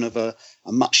version of a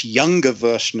much younger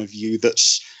version of you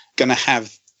that's going to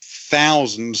have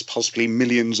thousands, possibly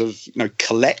millions of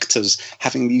collectors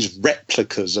having these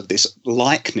replicas of this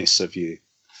likeness of you?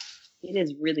 It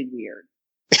is really weird.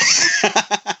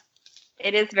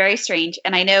 It is very strange.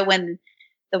 And I know when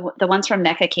the ones from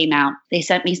NECA came out, they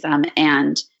sent me some.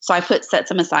 And so I set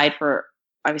some aside for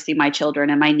obviously my children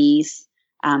and my niece,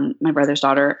 my brother's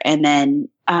daughter. And then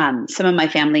some of my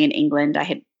family in England, I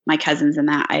had my cousins and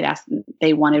that I'd asked them,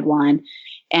 they wanted one.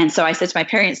 And so I said to my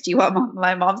parents, do you want one?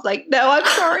 My mom's like, no, I'm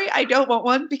sorry. I don't want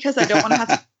one because I don't want to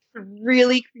have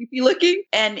really creepy looking.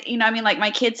 And, like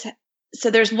my kids.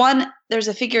 So there's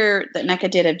a figure that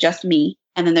NECA did of just me.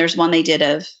 And then there's one they did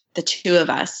of the two of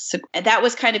us. So that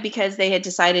was kind of because they had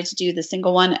decided to do the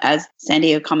single one as San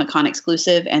Diego Comic-Con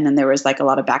exclusive. And then there was like a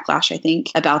lot of backlash, I think,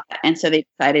 about that. And so they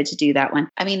decided to do that one.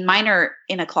 I mean, mine are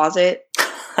in a closet.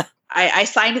 I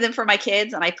signed them for my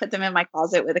kids and I put them in my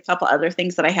closet with a couple other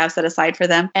things that I have set aside for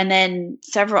them. And then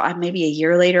maybe a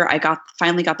year later, I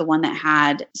finally got the one that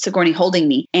had Sigourney holding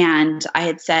me. And I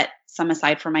had set some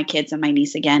aside for my kids and my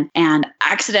niece again. And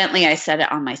accidentally I set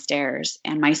it on my stairs,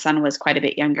 and my son was quite a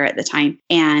bit younger at the time.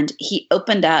 And he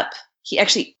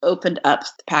actually opened up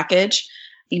the package.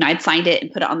 I'd signed it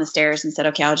and put it on the stairs and said,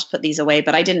 okay, I'll just put these away.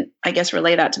 But I didn't, I guess,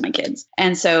 relay that to my kids.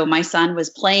 And so my son was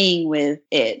playing with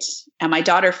it and my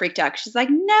daughter freaked out. She's like,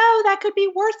 no, that could be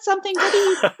worth something. What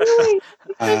are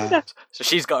you doing? So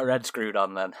she's got her head screwed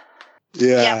on then.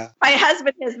 Yeah. My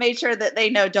husband has made sure that they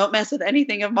know don't mess with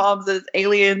anything of Mom's as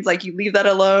aliens. Like, you leave that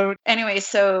alone. Anyway,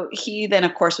 so he then,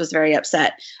 of course, was very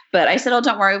upset. But I said, oh,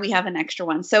 don't worry. We have an extra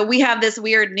one. So we have this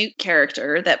weird Newt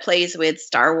character that plays with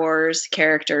Star Wars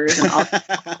characters. And all.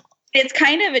 It's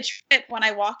kind of a trip when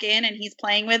I walk in and he's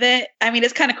playing with it. I mean,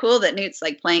 it's kind of cool that Newt's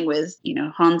like playing with,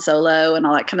 Han Solo and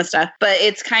all that kind of stuff. But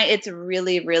it's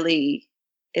really, really,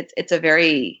 it's a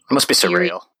very... It must be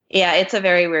surreal. Yeah, it's a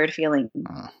very weird feeling.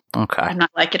 Okay. I'm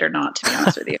not like it or not, to be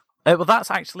honest with you. Well, that's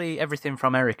actually everything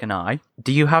from Eric and I.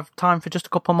 Do you have time for just a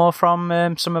couple more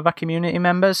from some of our community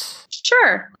members?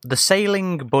 Sure. The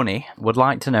Sailing Bunny would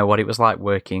like to know what it was like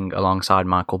working alongside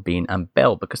Michael Biehn and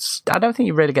Bill, because I don't think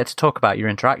you really get to talk about your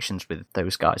interactions with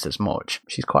those guys as much.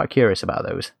 She's quite curious about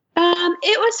those.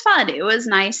 It was fun. It was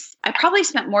nice. I probably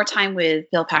spent more time with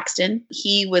Bill Paxton.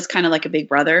 He was kind of like a big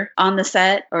brother on the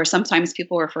set, or sometimes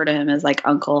people refer to him as like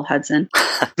Uncle Hudson.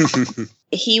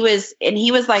 He was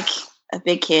like a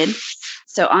big kid.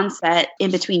 So on set, in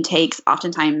between takes,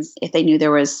 oftentimes if they knew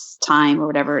there was time or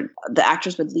whatever, the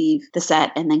actors would leave the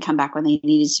set and then come back when they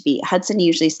needed to be. Hudson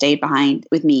usually stayed behind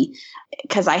with me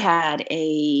because I had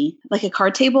a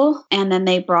card table, and then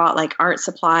they brought like art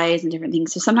supplies and different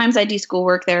things. So sometimes I do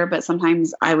schoolwork there, but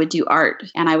sometimes I would do art,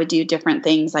 and I would do different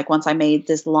things. Like once I made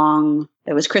this long,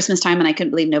 it was Christmas time and I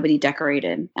couldn't believe nobody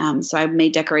decorated. So I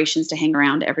made decorations to hang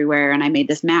around everywhere, and I made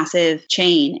this massive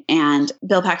chain, and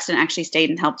Bill Paxton actually stayed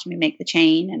and helped me make the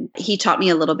chain. And he taught me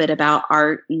a little bit about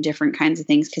art and different kinds of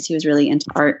things because he was really into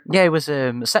art. Yeah, he was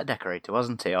a set decorator,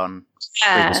 wasn't he, on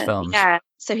previous films? Yeah.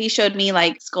 So he showed me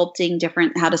like sculpting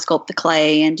how to sculpt the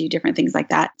clay and do different things like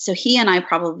that. So he and I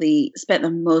probably spent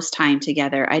the most time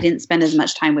together. I didn't spend as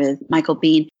much time with Michael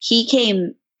Biehn. He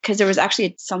came because there was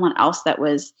actually someone else that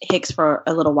was Hicks for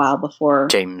a little while before.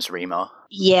 James Remar.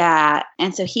 Yeah.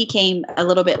 And so he came a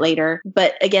little bit later.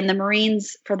 But again, the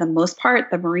Marines, for the most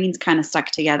part, the Marines kind of stuck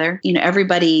together. You know,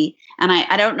 everybody, and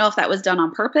I don't know if that was done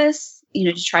on purpose, you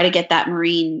know, to try to get that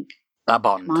Marine. That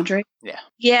bond. Camaraderie. Yeah.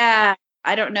 Yeah.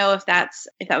 I don't know if that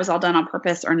was all done on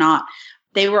purpose or not.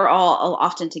 They were all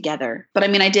often together. But I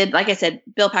mean, like I said,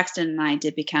 Bill Paxton and I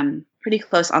did become pretty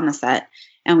close on the set,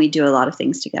 and we do a lot of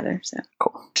things together. So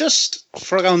cool. Just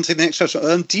before I go on to the next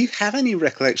question, do you have any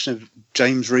recollection of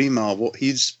James Remar, what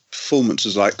his performance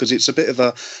was like? Because it's a bit of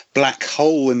a black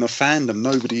hole in the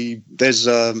fandom. There's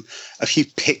a few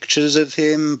pictures of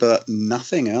him, but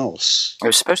nothing else. It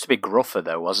was supposed to be gruffer,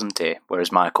 though, wasn't he?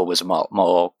 Whereas Michael was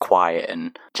more quiet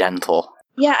and gentle.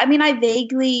 Yeah, I mean, I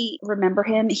vaguely remember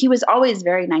him. He was always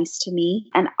very nice to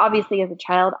me. And obviously, as a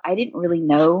child, I didn't really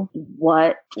know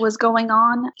what was going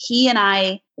on. He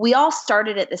and we all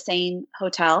started at the same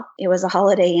hotel. It was a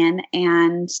Holiday Inn,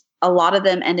 and a lot of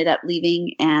them ended up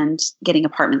leaving and getting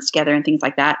apartments together and things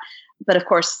like that. But of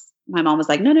course, my mom was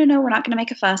like, no, we're not going to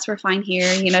make a fuss. We're fine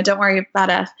here. You know, don't worry about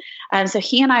us. So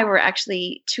he and I were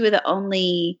actually two of the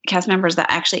only cast members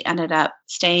that actually ended up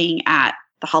staying at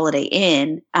the Holiday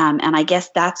Inn. And I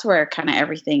guess that's where kind of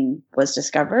everything was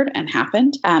discovered and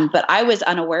happened. But I was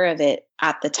unaware of it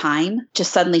at the time.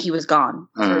 Just suddenly he was gone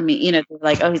for me, you know,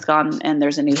 like, oh, he's gone and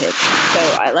there's a new hit.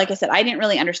 So like I said, I didn't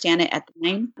really understand it at the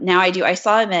time. Now I do. I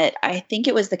saw him at, I think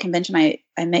it was the convention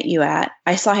I met you at.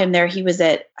 I saw him there. He was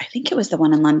at, I think it was the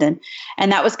one in London.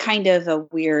 And that was kind of a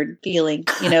weird feeling,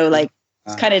 you know, like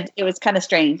it was kind of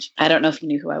strange. I don't know if you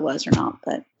knew who I was or not,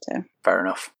 but fair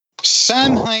enough.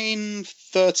 Samhain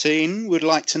 13 would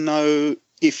like to know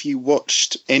if you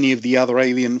watched any of the other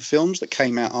Alien films that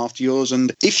came out after yours,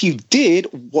 and if you did,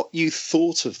 what you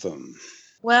thought of them.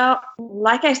 Well,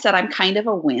 like I said, I'm kind of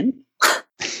a wimp.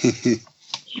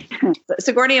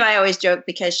 Sigourney and I always joke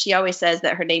because she always says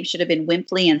that her name should have been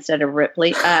Wimpley instead of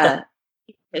Ripley.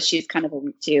 Because she's kind of a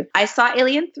wimp too. I saw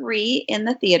Alien 3 in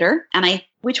the theater, and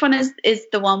which one is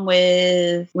the one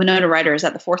with Winona Ryder? Is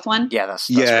that the fourth one? Yeah, that's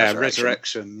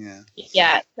Resurrection.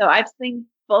 Yeah. So I've seen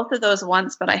both of those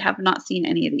once, but I have not seen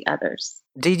any of the others.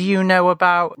 Did you know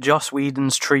about Joss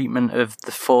Whedon's treatment of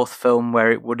the fourth film,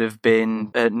 where it would have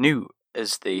been Newt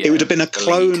as the? It would have been a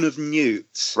clone of Newt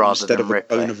instead of a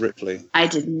clone of Ripley. I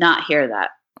did not hear that.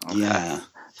 Okay. Yeah.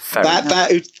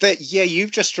 That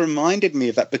you've just reminded me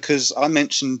of that, because I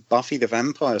mentioned Buffy the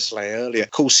Vampire Slayer earlier.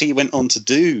 Of course, he went on to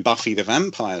do Buffy the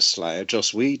Vampire Slayer,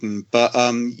 Joss Whedon. But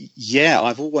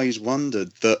I've always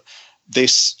wondered that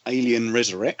this Alien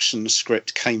Resurrection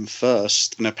script came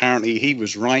first, and apparently he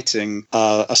was writing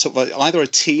a sort of either a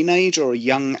teenage or a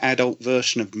young adult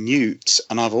version of Newt.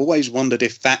 And I've always wondered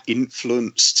if that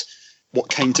influenced what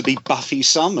came to be Buffy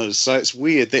Summers. So it's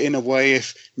weird that in a way,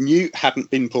 if Newt hadn't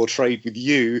been portrayed with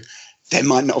you, there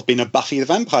might not have been a Buffy the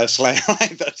Vampire Slayer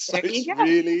either. So it's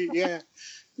really,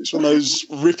 it's one of those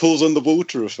ripples on the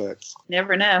water effects.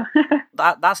 Never know.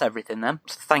 That's everything then.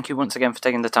 So thank you once again for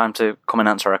taking the time to come and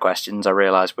answer our questions. I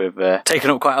realise we've taken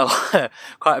up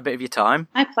quite a bit of your time.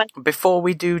 My pleasure. Before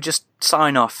we do just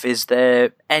sign off, is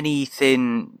there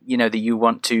anything, you know, that you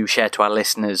want to share to our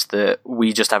listeners that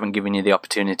we just haven't given you the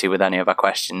opportunity with any of our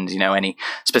questions? You know, any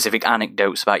specific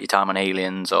anecdotes about your time on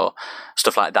Aliens or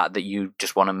stuff like that that you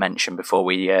just want to mention before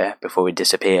we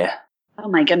disappear? Oh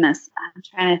my goodness, I'm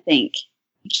trying to think.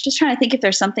 Just trying to think if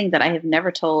there's something that I have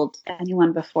never told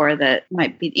anyone before that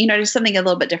might be, you know, just something a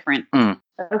little bit different.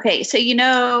 Okay, so you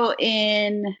know,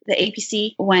 in the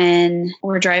APC when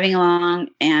we're driving along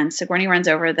and Sigourney runs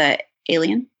over the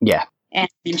alien. Yeah. And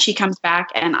she comes back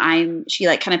and she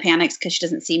like kind of panics because she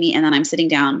doesn't see me, and then I'm sitting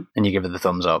down. And you give her the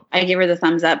thumbs up. I give her the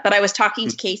thumbs up, but I was talking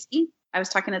to Casey. I was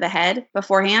talking to the head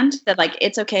beforehand that like,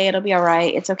 it's okay, it'll be all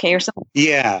right, it's okay or something.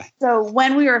 Yeah. So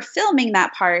when we were filming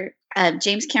that part,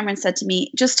 James Cameron said to me,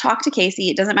 just talk to Casey.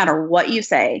 It doesn't matter what you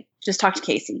say. just talk to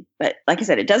Casey. But like I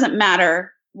said, it doesn't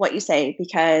matter what you say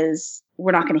because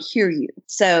we're not going to hear you.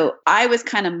 So I was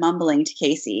kind of mumbling to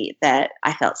Casey that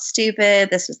I felt stupid.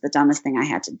 This was the dumbest thing I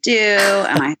had to do.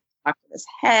 And I had to talk to this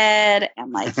head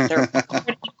and like,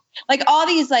 like all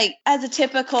these, like as a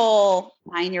typical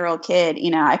 9-year-old kid, you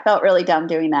know, I felt really dumb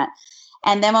doing that.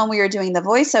 And then when we were doing the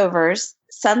voiceovers,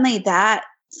 suddenly that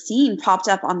scene popped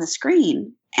up on the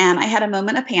screen and I had a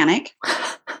moment of panic.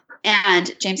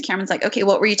 And James Cameron's like, okay,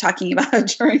 what were you talking about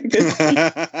during this scene?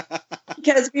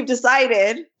 Because we've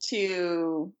decided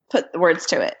to put the words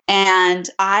to it. And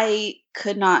I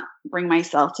could not bring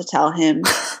myself to tell him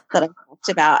that I talked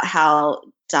about how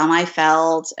dumb I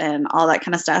felt and all that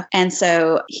kind of stuff. And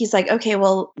so he's like, okay,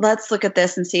 well, let's look at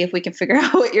this and see if we can figure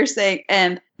out what you're saying.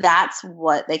 And that's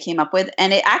what they came up with.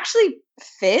 And it actually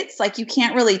fits. Like you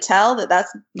can't really tell that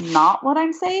that's not what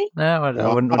I'm saying. No,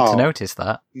 I wouldn't want to notice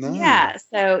that. No. Yeah.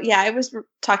 So yeah, I was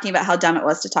talking about how dumb it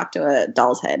was to talk to a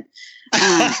doll's head.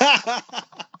 And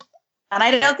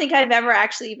I don't think I've ever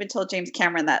actually even told James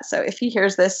Cameron that. So if he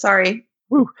hears this, sorry.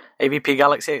 Woo. AVP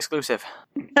Galaxy exclusive.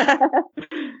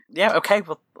 Yeah, okay.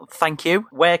 Well, thank you.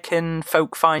 Where can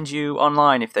folk find you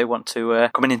online if they want to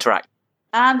come and interact?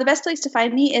 The best place to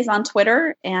find me is on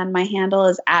Twitter, and my handle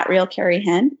is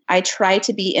 @RealCarrieHen. I try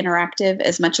to be interactive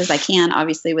as much as I can.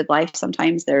 Obviously, with life,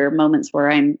 sometimes there are moments where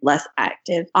I'm less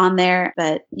active on there,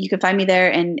 but you can find me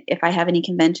there. And if I have any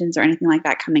conventions or anything like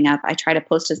that coming up, I try to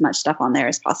post as much stuff on there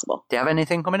as possible. Do you have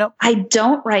anything coming up? I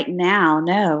don't right now,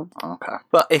 no. Okay.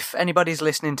 But if anybody's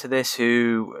listening to this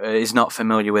who is not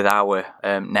familiar with our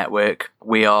network,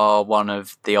 we are one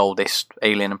of the oldest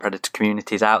Alien and Predator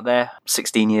communities out there,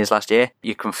 16 years last year.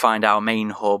 You can find our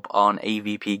main hub on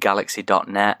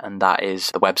avpgalaxy.net, and that is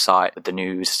the website with the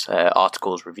news,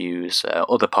 articles, reviews,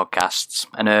 other podcasts,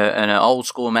 and an old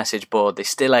school message board. They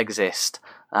still exist.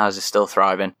 Ours is still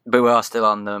thriving. But we are still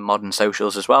on the modern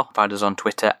socials as well. Find us on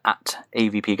Twitter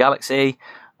 @avpgalaxy,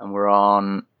 and we're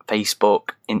on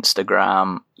Facebook,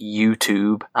 Instagram,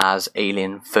 YouTube as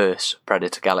Alien vs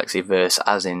Predator Galaxy, verse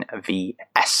as in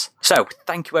VS. So,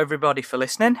 thank you everybody for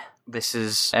listening. This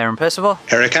is Aaron Percival,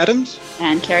 Eric Adams,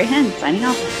 and Carrie Hen signing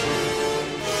off.